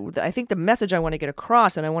think the message I want to get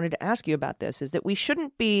across, and I wanted to ask you about this, is that we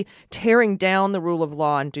shouldn't be tearing down the rule of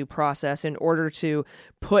law and due process in order to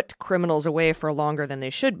put criminals away for longer than they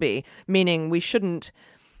should be, meaning we shouldn't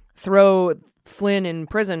throw Flynn in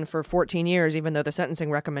prison for 14 years, even though the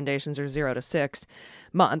sentencing recommendations are 0 to 6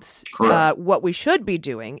 months. What we should be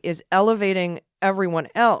doing is elevating everyone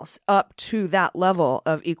else up to that level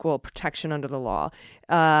of equal protection under the law.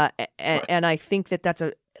 And I think that that's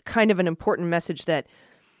a kind of an important message that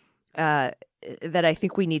I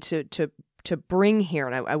think we need to bring here.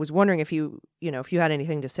 And I was wondering if you had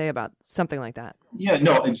anything to say about something like that. Yeah,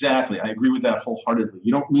 no, exactly. I agree with that wholeheartedly.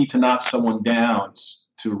 You don't need to knock someone down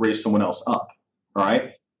to raise someone else up. All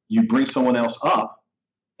right. You bring someone else up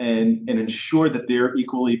and ensure that they're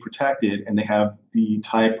equally protected and they have the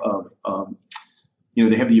type of,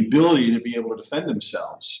 they have the ability to be able to defend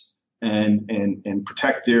themselves and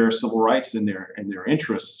protect their civil rights and their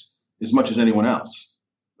interests as much as anyone else.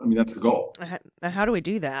 I mean, that's the goal. How do we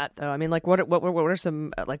do that, though? I mean, like, what are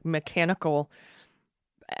some like mechanical,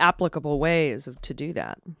 applicable ways to do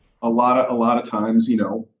that? A lot of times,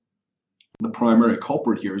 the primary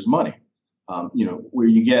culprit here is money. Where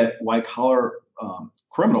you get white collar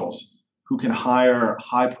criminals who can hire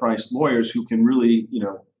high priced lawyers who can really,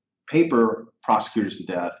 paper prosecutors to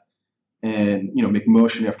death and, make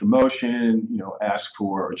motion after motion, ask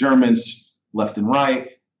for adjournments left and right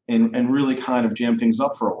and really kind of jam things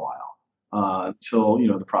up for a while until,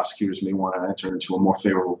 the prosecutors may want to enter into a more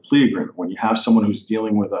favorable plea agreement. When you have someone who's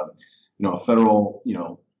dealing with a federal,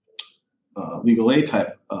 legal aid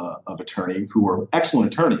type of attorney who are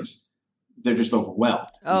excellent attorneys, they're just overwhelmed.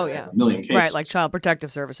 Oh, yeah. A million cases. Right, like Child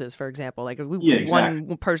Protective Services, for example. Like exactly.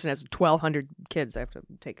 One person has 1,200 kids they have to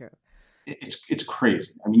take care of. It's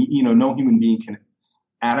crazy. I mean, no human being can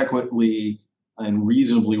adequately and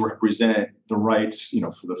reasonably represent the rights,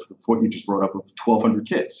 for what you just brought up of 1,200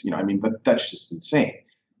 kids. That's just insane.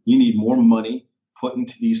 You need more money put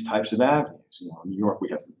into these types of avenues. In New York, we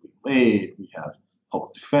have legal aid, we have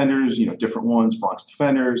public defenders, different ones, Bronx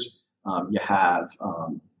defenders. You have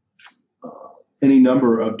any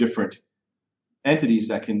number of different entities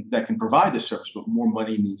that can provide this service, but more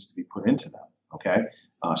money needs to be put into them. Okay,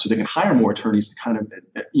 so they can hire more attorneys to kind of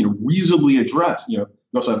reasonably address. You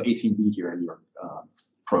also have 18B here in your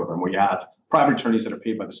program where you have private attorneys that are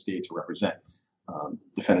paid by the state to represent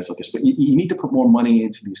defendants like this. But you need to put more money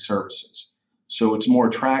into these services, so it's more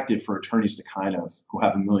attractive for attorneys to kind of who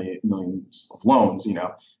have millions of loans,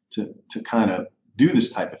 to kind of do this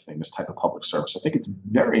type of thing, this type of public service. I think it's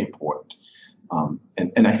very important.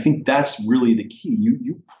 And I think that's really the key.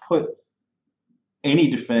 You put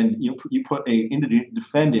any you put a indigent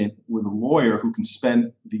defendant with a lawyer who can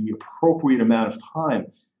spend the appropriate amount of time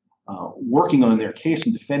working on their case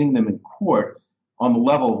and defending them in court on the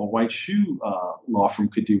level of a white shoe law firm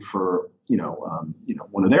could do for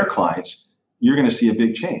one of their clients. You're going to see a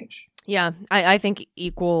big change. Yeah, I think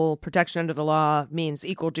equal protection under the law means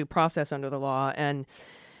equal due process under the law, and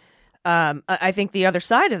I think the other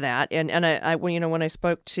side of that, and when I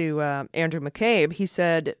spoke to Andrew McCabe, he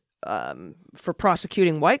said for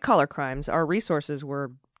prosecuting white collar crimes, our resources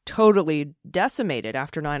were totally decimated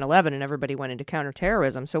after 9/11, and everybody went into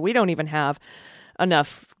counterterrorism. So we don't even have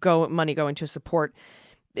enough money going to support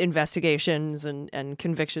investigations and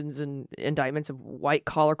convictions and indictments of white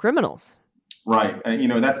collar criminals. Right.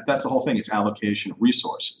 That's the whole thing. It's allocation of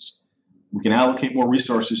resources. We can allocate more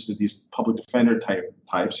resources to these public defender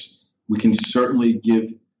types. We can certainly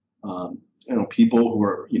give, people who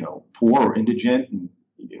are, poor or indigent and,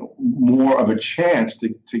 more of a chance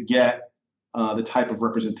to get the type of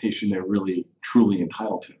representation they're really, truly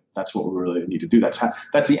entitled to. That's what we really need to do. That's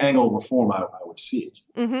the angle of reform I would seek.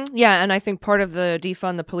 Mm-hmm. Yeah, and I think part of the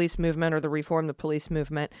defund the police movement or the reform the police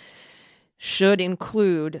movement should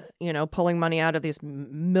include, pulling money out of these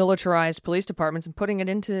militarized police departments and putting it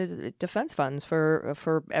into defense funds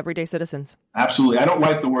for everyday citizens. Absolutely. I don't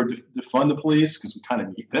like the word defund the police because we kind of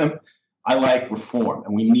need them. I like reform,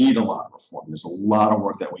 and we need a lot of reform. There's a lot of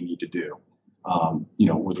work that we need to do,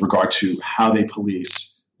 with regard to how they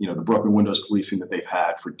police, the broken windows policing that they've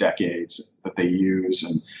had for decades that they use,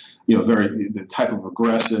 and, the type of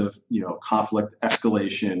aggressive, conflict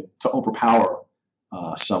escalation to overpower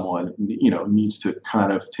someone, needs to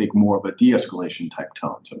kind of take more of a de-escalation type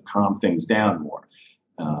tone to calm things down more,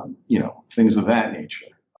 things of that nature.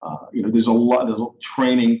 There's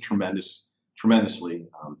training tremendously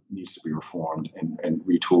needs to be reformed and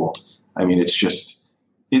retooled. I mean, it's just,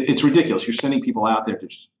 it's ridiculous. You're sending people out there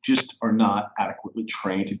that just are not adequately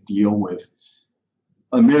trained to deal with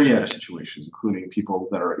a myriad of situations, including people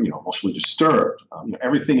that are, emotionally disturbed.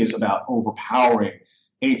 Everything is about overpowering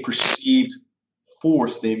a perceived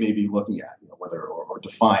force they may be looking at, or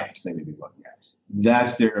defiance they may be looking at.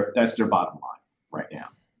 That's their bottom line right now.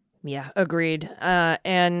 Yeah, agreed.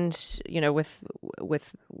 And with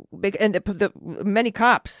big and the many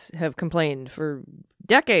cops have complained for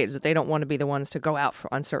decades that they don't want to be the ones to go out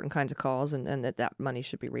on certain kinds of calls, and that money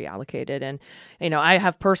should be reallocated. And I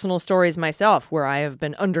have personal stories myself where I have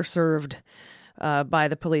been underserved by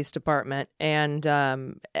the police department, and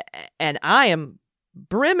I am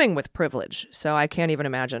brimming with privilege, so I can't even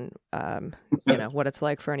imagine what it's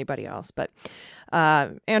like for anybody else. But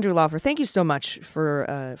Andrew Laufer, thank you so much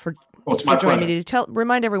for joining me to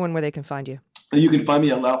remind everyone where they can find you. You can find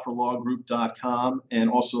me at lauferlawgroup.com and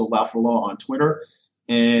also Laufer Law on Twitter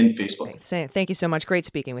and Facebook. Thank you so much. Great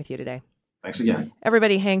speaking with you today. Thanks again.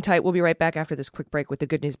 Everybody hang tight. We'll be right back after this quick break with the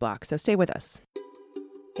Good News Block, so stay with us.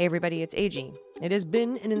 Hey everybody, it's AG. It has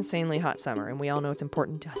been an insanely hot summer, and we all know it's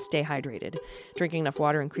important to stay hydrated. Drinking enough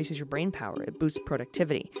water increases your brain power, it boosts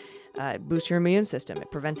productivity, it boosts your immune system, it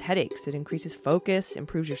prevents headaches, it increases focus,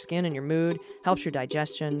 improves your skin and your mood, helps your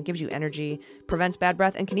digestion, gives you energy, prevents bad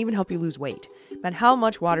breath, and can even help you lose weight. But how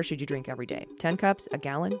much water should you drink every day? 10 cups? A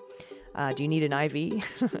gallon? Do you need an IV?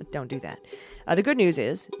 Don't do that. The good news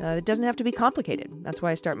is it doesn't have to be complicated. That's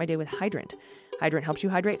why I start my day with Hydrant. Hydrant helps you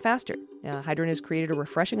hydrate faster. Hydrant has created a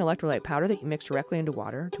refreshing electrolyte powder that you mix directly into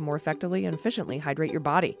water to more effectively and efficiently hydrate your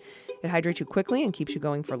body. It hydrates you quickly and keeps you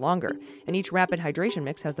going for longer. And each rapid hydration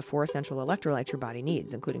mix has the 4 essential electrolytes your body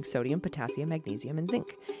needs, including sodium, potassium, magnesium, and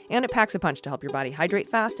zinc. And it packs a punch to help your body hydrate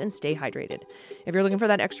fast and stay hydrated. If you're looking for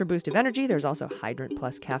that extra boost of energy, there's also Hydrant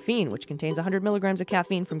Plus Caffeine, which contains 100 milligrams of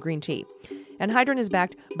caffeine from green tea. And Hydrant is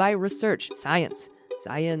backed by research, science.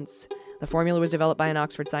 The formula was developed by an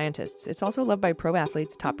Oxford scientist. It's also loved by pro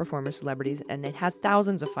athletes, top performers, celebrities, and it has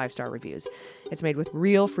thousands of 5-star reviews. It's made with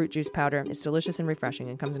real fruit juice powder. It's delicious and refreshing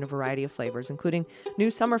and comes in a variety of flavors, including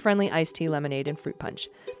new summer-friendly iced tea, lemonade, and fruit punch.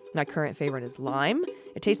 My current favorite is lime.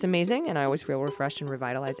 It tastes amazing, and I always feel refreshed and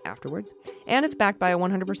revitalized afterwards. And it's backed by a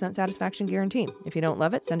 100% satisfaction guarantee. If you don't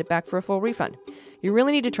love it, send it back for a full refund. You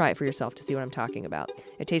really need to try it for yourself to see what I'm talking about.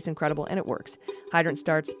 It tastes incredible, and it works. Hydrant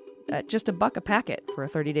starts at just $1 a packet for a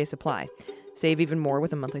 30-day supply. Save even more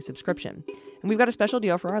with a monthly subscription. And we've got a special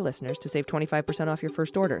deal for our listeners to save 25% off your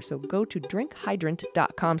first order. So go to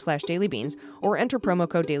drinkhydrant.com/dailybeans or enter promo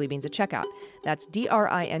code dailybeans at checkout. That's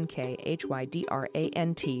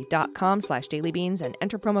drinkhydrant.com/dailybeans and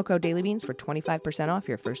enter promo code dailybeans for 25% off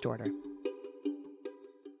your first order.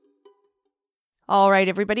 All right,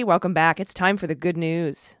 everybody, welcome back. It's time for the good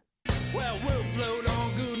news. Well, we'll float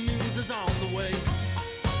on, good news is on the way.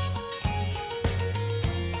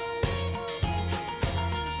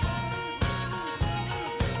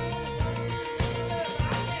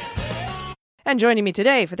 And joining me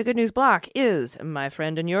today for the Good News Block is my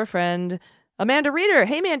friend and your friend, Amanda Reeder.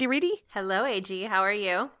 Hey, Mandy Reedy. Hello, AG. How are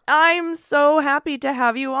you? I'm so happy to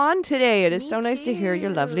have you on today. It is Me so nice to hear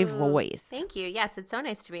your lovely too. voice. Thank you. Yes, it's so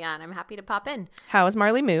nice to be on. I'm happy to pop in. How is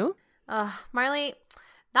Marley Moo? Marley,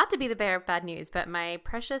 not to be the bearer of bad news, but my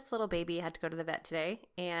precious little baby had to go to the vet today,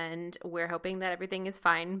 and we're hoping that everything is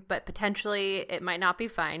fine, but potentially it might not be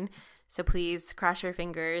fine. So please cross your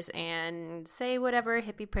fingers and say whatever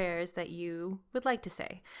hippie prayers that you would like to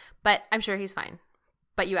say. But I'm sure he's fine.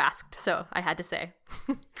 But you asked, so I had to say.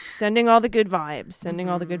 Sending all the good vibes. Sending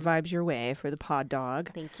all the good vibes your way for the pod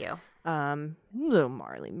dog. Thank you. Little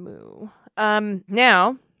Marley Moo.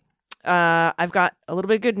 Now, I've got a little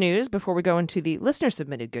bit of good news before we go into the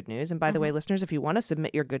listener-submitted good news. And by the way, listeners, if you want to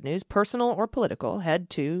submit your good news, personal or political, head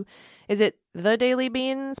to, is it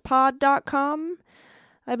thedailybeanspod.com?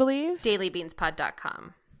 I believe.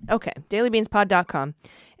 Dailybeanspod.com. Okay, dailybeanspod.com.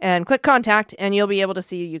 And click contact, and you'll be able to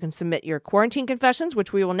see you can submit your quarantine confessions,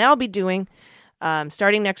 which we will now be doing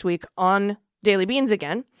starting next week on Daily Beans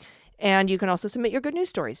again. And you can also submit your good news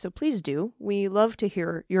stories. So please do. We love to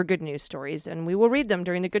hear your good news stories, and we will read them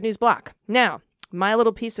during the good news block. Now, my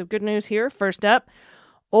little piece of good news here. First up,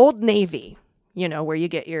 Old Navy, where you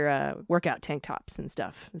get your workout tank tops and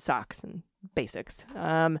stuff, and socks and basics.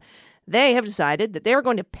 They have decided that they are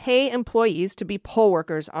going to pay employees to be poll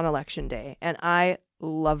workers on Election Day. And I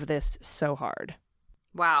love this so hard.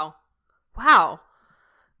 Wow.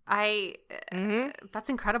 That's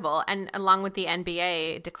incredible. And along with the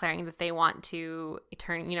NBA declaring that they want to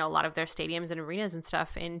turn, a lot of their stadiums and arenas and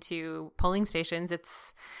stuff into polling stations,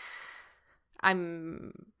 this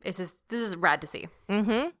is rad to see.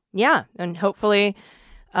 Mm-hmm. Yeah. And hopefully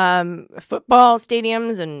football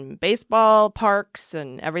stadiums and baseball parks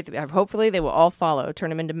and everything, hopefully they will all follow, turn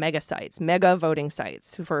them into mega voting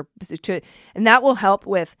sites and that will help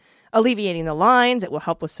with alleviating the lines. It will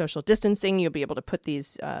help with social distancing. You'll be able to put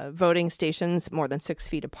these voting stations more than 6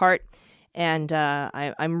 feet apart. And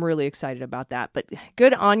I'm really excited about that. But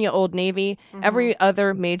good on you, Old Navy. Mm-hmm. Every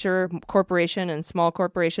other major corporation and small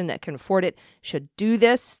corporation that can afford it should do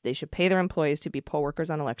this. They should pay their employees to be poll workers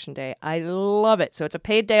on Election Day. I love it. So it's a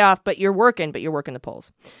paid day off, but you're working the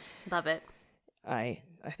polls. Love it. I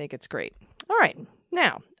think it's great. All right.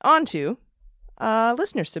 Now, on to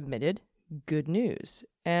listener submitted good news.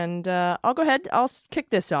 And I'll go ahead. I'll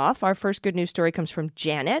kick this off. Our first good news story comes from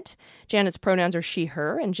Janet. Janet's pronouns are she,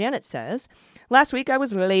 her. And Janet says, last week I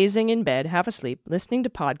was lazing in bed, half asleep, listening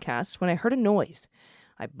to podcasts when I heard a noise.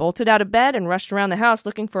 I bolted out of bed and rushed around the house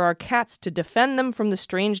looking for our cats to defend them from the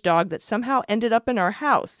strange dog that somehow ended up in our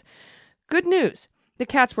house. Good news. The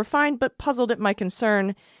cats were fine, but puzzled at my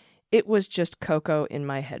concern. It was just Coco in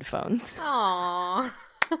my headphones. Aww.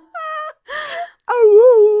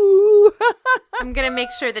 Oh, I'm gonna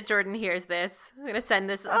make sure that Jordan hears this. I'm gonna send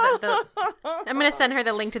this. I'm gonna send her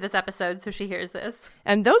the link to this episode so she hears this.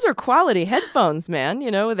 And those are quality headphones, man.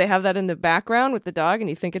 They have that in the background with the dog, and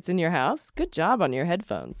you think it's in your house. Good job on your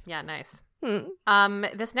headphones. Yeah, nice.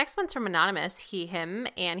 This next one's from Anonymous, he, him,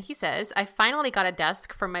 and he says, I finally got a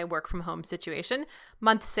desk for my work from home situation.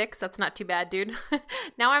 Month 6, that's not too bad, dude.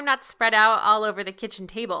 Now I'm not spread out all over the kitchen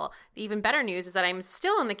table. The even better news is that I'm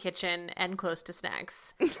still in the kitchen and close to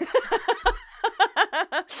snacks.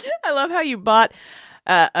 I love how you bought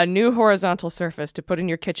a new horizontal surface to put in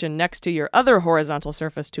your kitchen next to your other horizontal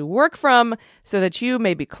surface to work from so that you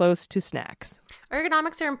may be close to snacks.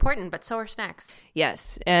 Ergonomics are important, but so are snacks.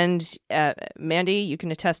 Yes. And Mandy, you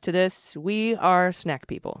can attest to this. We are snack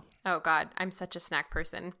people. Oh, God. I'm such a snack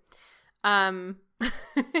person.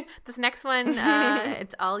 This next one,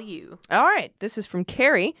 it's all you. All right. This is from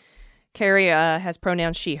Carrie. Carrie has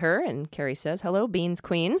pronouns she, her, and Carrie says, hello, Beans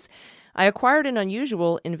Queens. I acquired an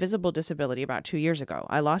unusual invisible disability about 2 years ago.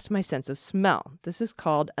 I lost my sense of smell. This is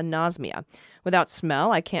called anosmia. Without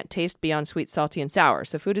smell, I can't taste beyond sweet, salty, and sour.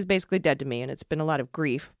 So food is basically dead to me, and it's been a lot of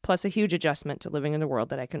grief, plus a huge adjustment to living in a world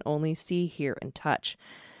that I can only see, hear, and touch.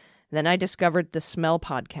 Then I discovered the Smell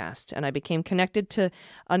podcast, and I became connected to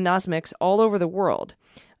anosmics all over the world,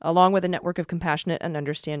 along with a network of compassionate and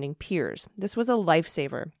understanding peers. This was a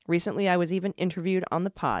lifesaver. Recently, I was even interviewed on the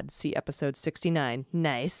pod. See episode 69.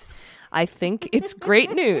 Nice. I think it's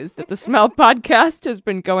great news that the Smell podcast has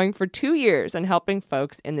been going for 2 years and helping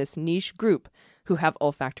folks in this niche group who have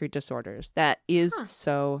olfactory disorders. That is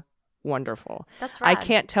so wonderful. That's right. I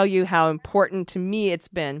can't tell you how important to me it's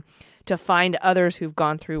been to find others who've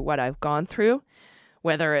gone through what I've gone through,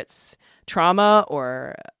 whether it's trauma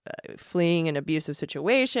or fleeing an abusive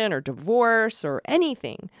situation or divorce or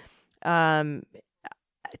anything, to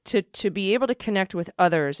be able to connect with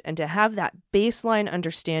others and to have that baseline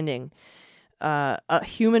understanding, a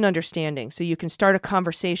human understanding, so you can start a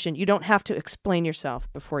conversation. You don't have to explain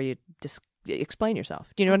yourself before you explain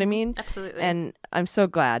yourself. Do you know what I mean? Absolutely. And I'm so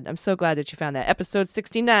glad that you found that. Episode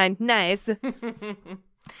 69. Nice.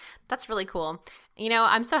 That's really cool.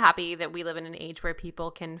 I'm so happy that we live in an age where people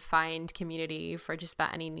can find community for just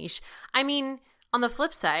about any niche. I mean, on the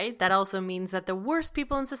flip side, that also means that the worst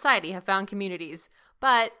people in society have found communities,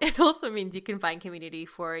 but it also means you can find community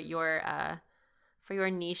for your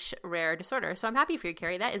niche rare disorder. So I'm happy for you,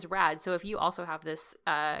 Carrie. That is rad. So if you also have this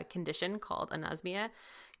condition called anosmia,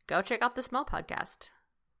 go check out the Smell podcast.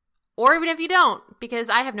 Or even if you don't, because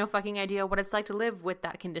I have no fucking idea what it's like to live with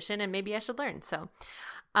that condition, and maybe I should learn. So,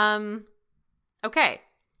 okay.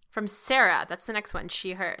 From Sarah, that's the next one.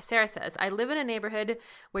 She, her. Sarah says, I live in a neighborhood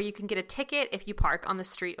where you can get a ticket if you park on the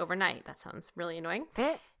street overnight. That sounds really annoying.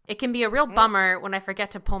 It can be a real bummer when I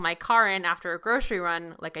forget to pull my car in after a grocery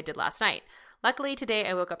run like I did last night. Luckily, today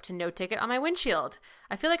I woke up to no ticket on my windshield.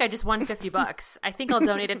 I feel like I just won $50. I think I'll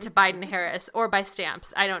donate it to Biden-Harris or buy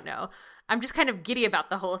stamps. I don't know. I'm just kind of giddy about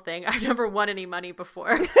the whole thing. I've never won any money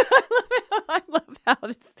before. I love how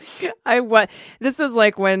this is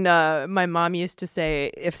like when my mom used to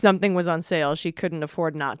say if something was on sale, she couldn't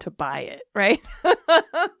afford not to buy it, right?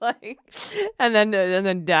 And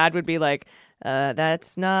then Dad would be like,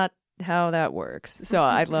 "That's not how that works." So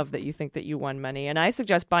I love that you think that you won money, and I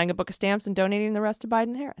suggest buying a book of stamps and donating the rest to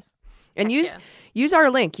Biden-Harris. And use our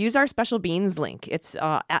link. Use our Special Beans link. It's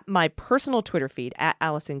at my personal Twitter feed at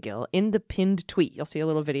Allison Gill in the pinned tweet. You'll see a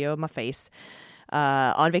little video of my face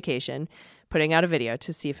on vacation, putting out a video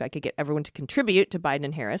to see if I could get everyone to contribute to Biden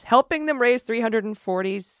and Harris, helping them raise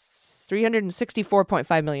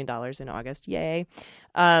 $364.5 million in August. Yay.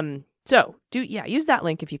 So use that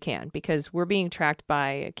link if you can, because we're being tracked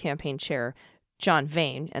by campaign chair John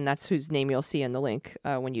Vane, and that's whose name you'll see in the link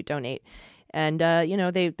when you donate. And,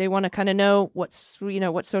 they want to kind of know what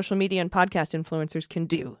social media and podcast influencers can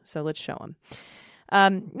do. So let's show them.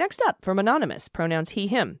 Next up, from Anonymous, pronouns he,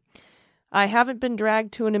 him. I haven't been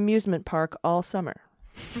dragged to an amusement park all summer.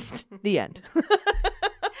 The end.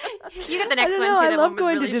 You get the next one, too. I love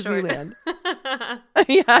going to Disneyland.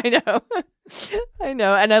 Yeah, I know. I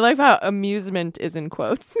know. And I like how amusement is in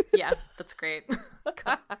quotes. Yeah, that's great.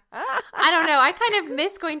 I don't know. I kind of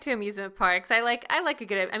miss going to amusement parks. I like a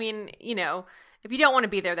good, if you don't want to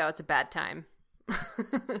be there, though, it's a bad time.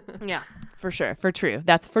 Yeah, for sure.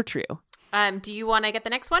 That's for true. Do you want to get the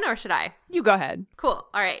next one or should I? You go ahead. Cool.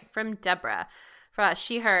 All right. From Deborah.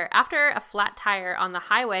 She, her. After a flat tire on the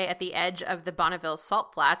highway at the edge of the Bonneville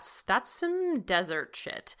Salt Flats, that's some desert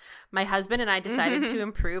shit. My husband and I decided to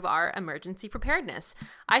improve our emergency preparedness.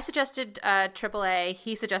 I suggested AAA.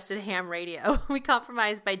 He suggested ham radio. We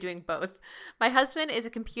compromised by doing both. My husband is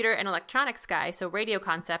a computer and electronics guy, so radio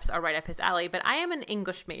concepts are right up his alley, but I am an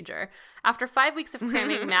English major. After 5 weeks of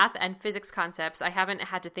cramming math and physics concepts I haven't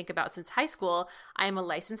had to think about since high school, I am a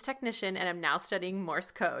licensed technician and am now studying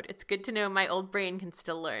Morse code. It's good to know my old brain can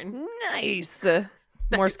still learn. Nice.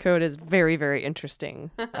 Morse code is very, very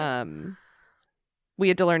interesting. We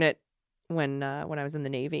had to learn it when I was in the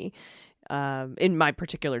Navy. In my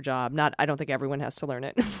particular job, I don't think everyone has to learn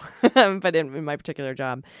it, but in my particular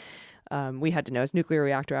job, we had to know as nuclear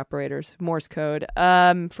reactor operators Morse code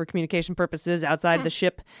for communication purposes outside the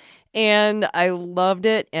ship, and I loved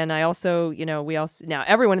it. And I also, now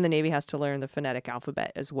everyone in the Navy has to learn the phonetic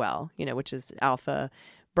alphabet as well, which is Alpha,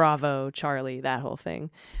 Bravo, Charlie, that whole thing.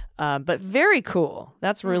 But very cool.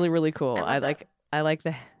 That's really, really cool. I like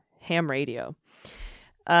the ham radio.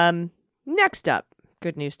 Next up,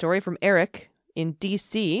 good news story from Eric in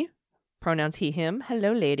DC. Pronouns he, him.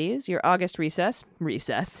 Hello, ladies. Your August recess.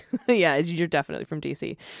 Yeah, you're definitely from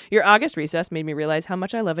DC. Your August recess made me realize how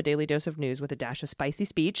much I love a daily dose of news with a dash of spicy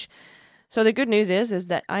speech. So the good news is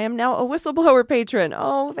that I am now a whistleblower patron.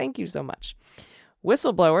 Oh, thank you so much.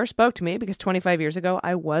 Whistleblower spoke to me because 25 years ago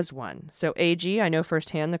I was one. So AG, I know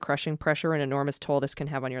firsthand the crushing pressure and enormous toll this can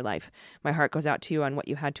have on your life. My heart goes out to you on what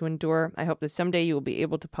you had to endure. I hope that someday you will be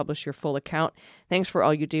able to publish your full account. Thanks for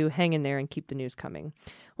all you do. Hang in there and keep the news coming.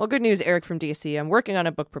 Well, good news, Eric from DC. I'm working on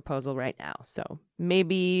a book proposal right now. So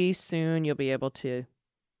maybe soon you'll be able to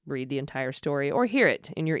read the entire story or hear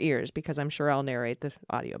it in your ears, because I'm sure I'll narrate the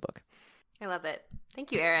audiobook. I love it.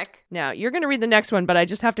 Thank you, Eric. Now, you're going to read the next one, but I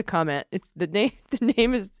just have to comment. It's the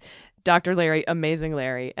name is Dr. Larry, Amazing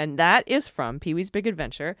Larry, and that is from Pee-wee's Big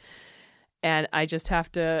Adventure. And I just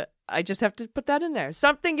have to put that in there.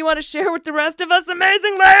 Something you want to share with the rest of us,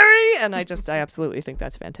 Amazing Larry? And I absolutely think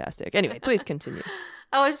that's fantastic. Anyway, please continue.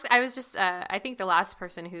 I think the last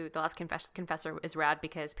confessor is rad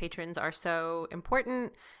because patrons are so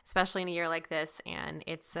important, especially in a year like this. And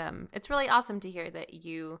it's really awesome to hear that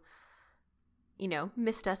you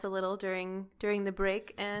missed us a little during the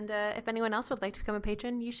break. And if anyone else would like to become a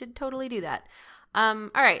patron, you should totally do that. All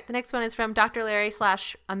right. The next one is from Dr. Larry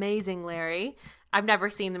 / Amazing Larry. I've never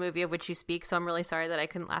seen the movie of which you speak, so I'm really sorry that I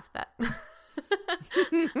couldn't laugh at that.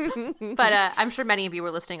 But I'm sure many of you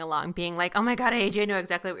were listening along being like, oh my God, AJ, I know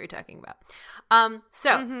exactly what you're talking about.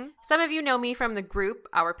 Some of you know me from the group,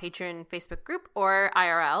 our patron Facebook group, or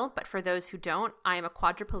IRL. But for those who don't, I am a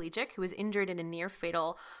quadriplegic who was injured in a near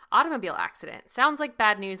fatal automobile accident. Sounds like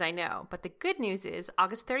bad news, I know. But the good news is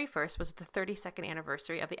August 31st was the 32nd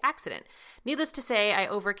anniversary of the accident. Needless to say, I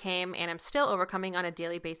overcame and am still overcoming on a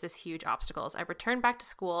daily basis huge obstacles. I returned back to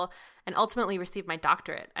school and ultimately received my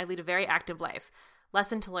doctorate. I lead a very active life.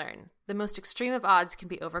 Lesson to learn. The most extreme of odds can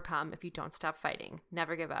be overcome if you don't stop fighting.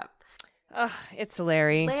 Never give up. It's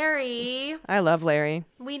Larry. Larry. I love Larry.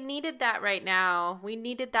 We needed that right now. We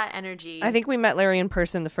needed that energy. I think we met Larry in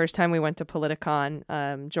person the first time we went to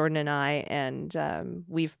Politicon, Jordan and I, and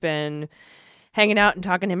we've been hanging out and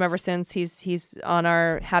talking to him ever since. He's on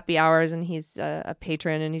our happy hours, and he's a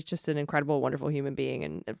patron, and he's just an incredible, wonderful human being,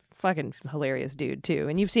 and a fucking hilarious dude too.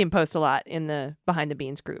 And you've seen him post a lot in the Behind the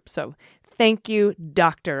Beans group. So thank you,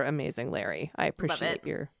 Dr. Amazing Larry. I appreciate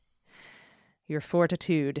your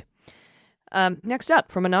fortitude. Next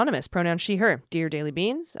up, from Anonymous, pronoun she, her. Dear Daily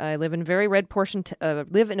Beans, I live in a very red portion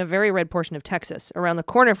of Texas. Around the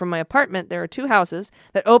corner from my apartment, there are two houses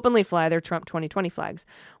that openly fly their Trump 2020 flags.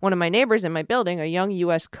 One of my neighbors in my building, a young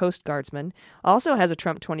U.S. Coast Guardsman, also has a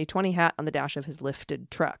Trump 2020 hat on the dash of his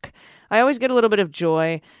lifted truck. I always get a little bit of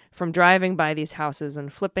joy from driving by these houses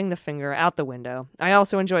and flipping the finger out the window. I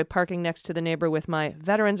also enjoy parking next to the neighbor with my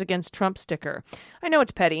Veterans Against Trump sticker. I know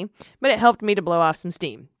it's petty, but it helped me to blow off some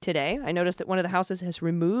steam. Today, I noticed that one of the houses has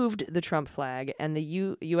removed the Trump flag, and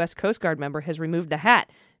the U.S. Coast Guard member has removed the hat.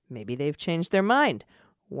 Maybe they've changed their mind.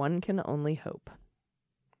 One can only hope.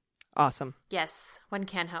 Awesome. Yes, one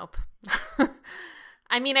can hope.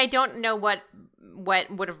 I mean, I don't know what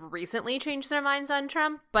would have recently changed their minds on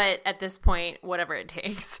Trump, but at this point, whatever it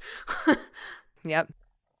takes. Yep.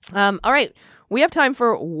 All right. We have time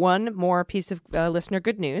for one more piece of listener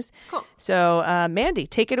good news. Cool. So, Mandy,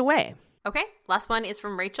 take it away. Okay, last one is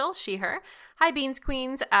from Rachel, she, her. Hi, Beans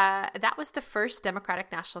Queens. That was the first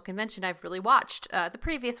Democratic National Convention I've really watched. The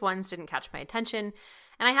previous ones didn't catch my attention.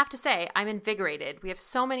 And I have to say, I'm invigorated. We have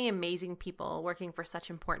so many amazing people working for such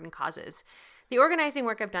important causes. The organizing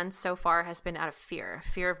work I've done so far has been out of fear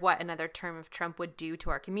of what another term of Trump would do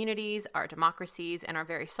to our communities, our democracies, and our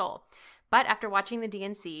very soul. But after watching the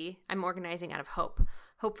DNC, I'm organizing out of hope.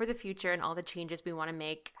 Hope for the future and all the changes we want to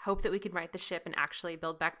make. Hope that we can right the ship and actually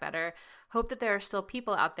build back better. Hope that there are still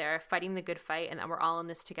people out there fighting the good fight and that we're all in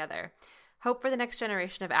this together. Hope for the next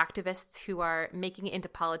generation of activists who are making it into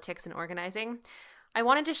politics and organizing. I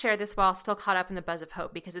wanted to share this while still caught up in the buzz of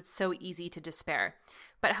hope because it's so easy to despair.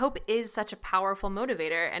 But hope is such a powerful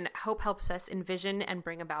motivator, and hope helps us envision and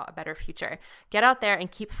bring about a better future. Get out there and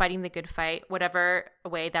keep fighting the good fight, whatever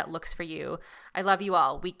way that looks for you. I love you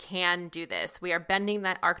all. We can do this. We are bending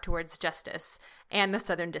that arc towards justice and the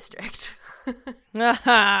Southern District.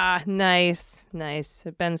 Ah, nice.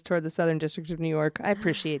 It bends toward the Southern District of New York. I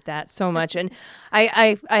appreciate that so much. And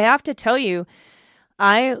I have to tell you,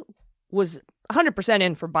 I was 100%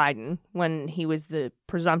 in for Biden when he was the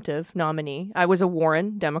presumptive nominee. I was a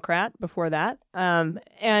Warren Democrat before that.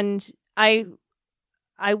 And I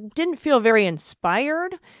didn't feel very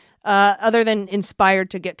inspired, other than inspired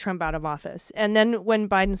to get Trump out of office. And then when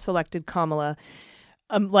Biden selected Kamala,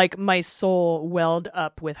 like my soul welled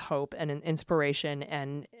up with hope and an inspiration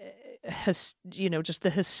and, just the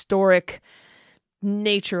historic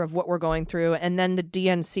nature of what we're going through. And then the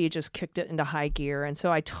DNC just kicked it into high gear. And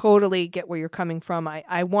so I totally get where you're coming from.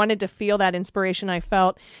 I wanted to feel that inspiration I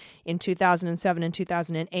felt in 2007 and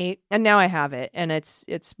 2008. And now I have it. And it's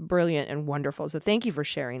brilliant and wonderful. So thank you for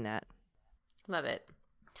sharing that. Love it.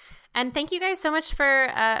 And thank you guys so much for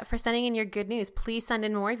sending in your good news. Please send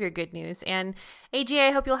in more of your good news. And AGA,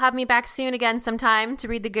 I hope you'll have me back soon again sometime to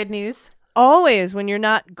read the good news. Always, when you're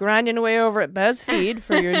not grinding away over at BuzzFeed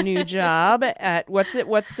for your new job at what's the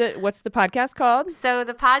podcast called? So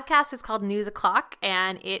the podcast is called News O'Clock,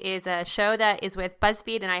 and it is a show that is with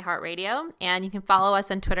BuzzFeed and iHeartRadio. And you can follow us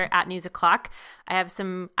on Twitter at News O'Clock.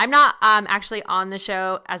 I'm not actually on the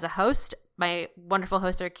show as a host. My wonderful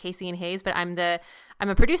hosts are Casey and Hayes, but I'm a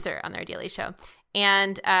producer on their daily show.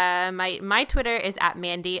 And my Twitter is at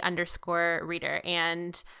Mandy_reader.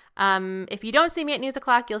 And if you don't see me at News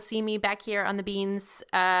O'Clock, you'll see me back here on the Beans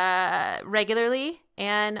regularly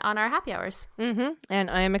and on our happy hours. Mm-hmm. And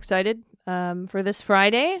I am excited for this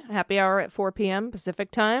Friday, happy hour at 4 p.m.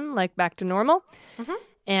 Pacific time, like back to normal. Mm-hmm.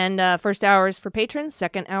 And first hour is for patrons.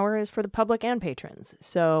 Second hour is for the public and patrons.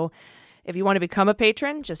 So if you want to become a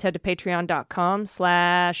patron, just head to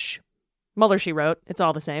patreon.com/Mueller, She Wrote. It's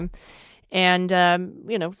all the same. And,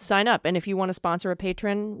 sign up. And if you want to sponsor a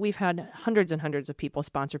patron, we've had hundreds and hundreds of people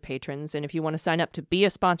sponsor patrons. And if you want to sign up to be a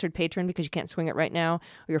sponsored patron because you can't swing it right now, or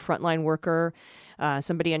you're a frontline worker,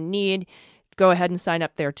 somebody in need, go ahead and sign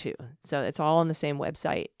up there too. So it's all on the same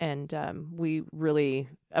website. And we really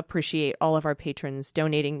appreciate all of our patrons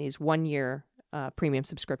donating these 1-year premium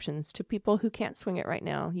subscriptions to people who can't swing it right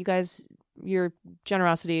now. You guys, your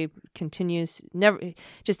generosity continues.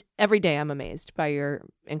 Just every day I'm amazed by your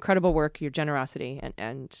incredible work, your generosity,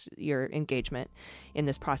 and your engagement in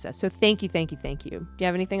this process. So thank you. Do you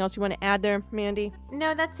have anything else you want to add there, Mandy?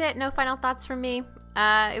 No, that's it. No final thoughts from me.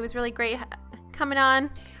 It was really great coming on.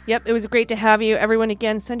 Yep, it was great to have you. Everyone,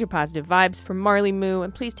 again, send your positive vibes from Marley Moo,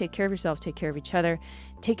 and please take care of yourselves, take care of each other,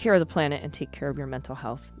 take care of the planet, and take care of your mental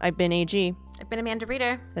health. I've been AG. I've been Amanda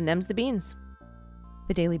Reeder. And them's the Beans.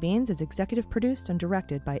 The Daily Beans is executive produced and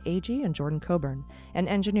directed by AG and Jordan Coburn, and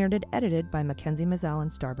engineered and edited by Mackenzie Mazzell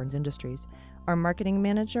and Starburns Industries. Our marketing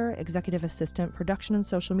manager, executive assistant, production and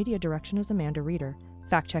social media direction is Amanda Reeder.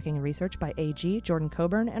 Fact-checking and research by AG, Jordan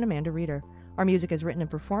Coburn, and Amanda Reeder. Our music is written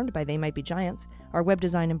and performed by They Might Be Giants. Our web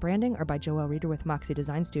design and branding are by Joelle Reeder with Moxie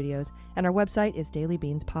Design Studios, and our website is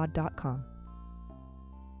dailybeanspod.com.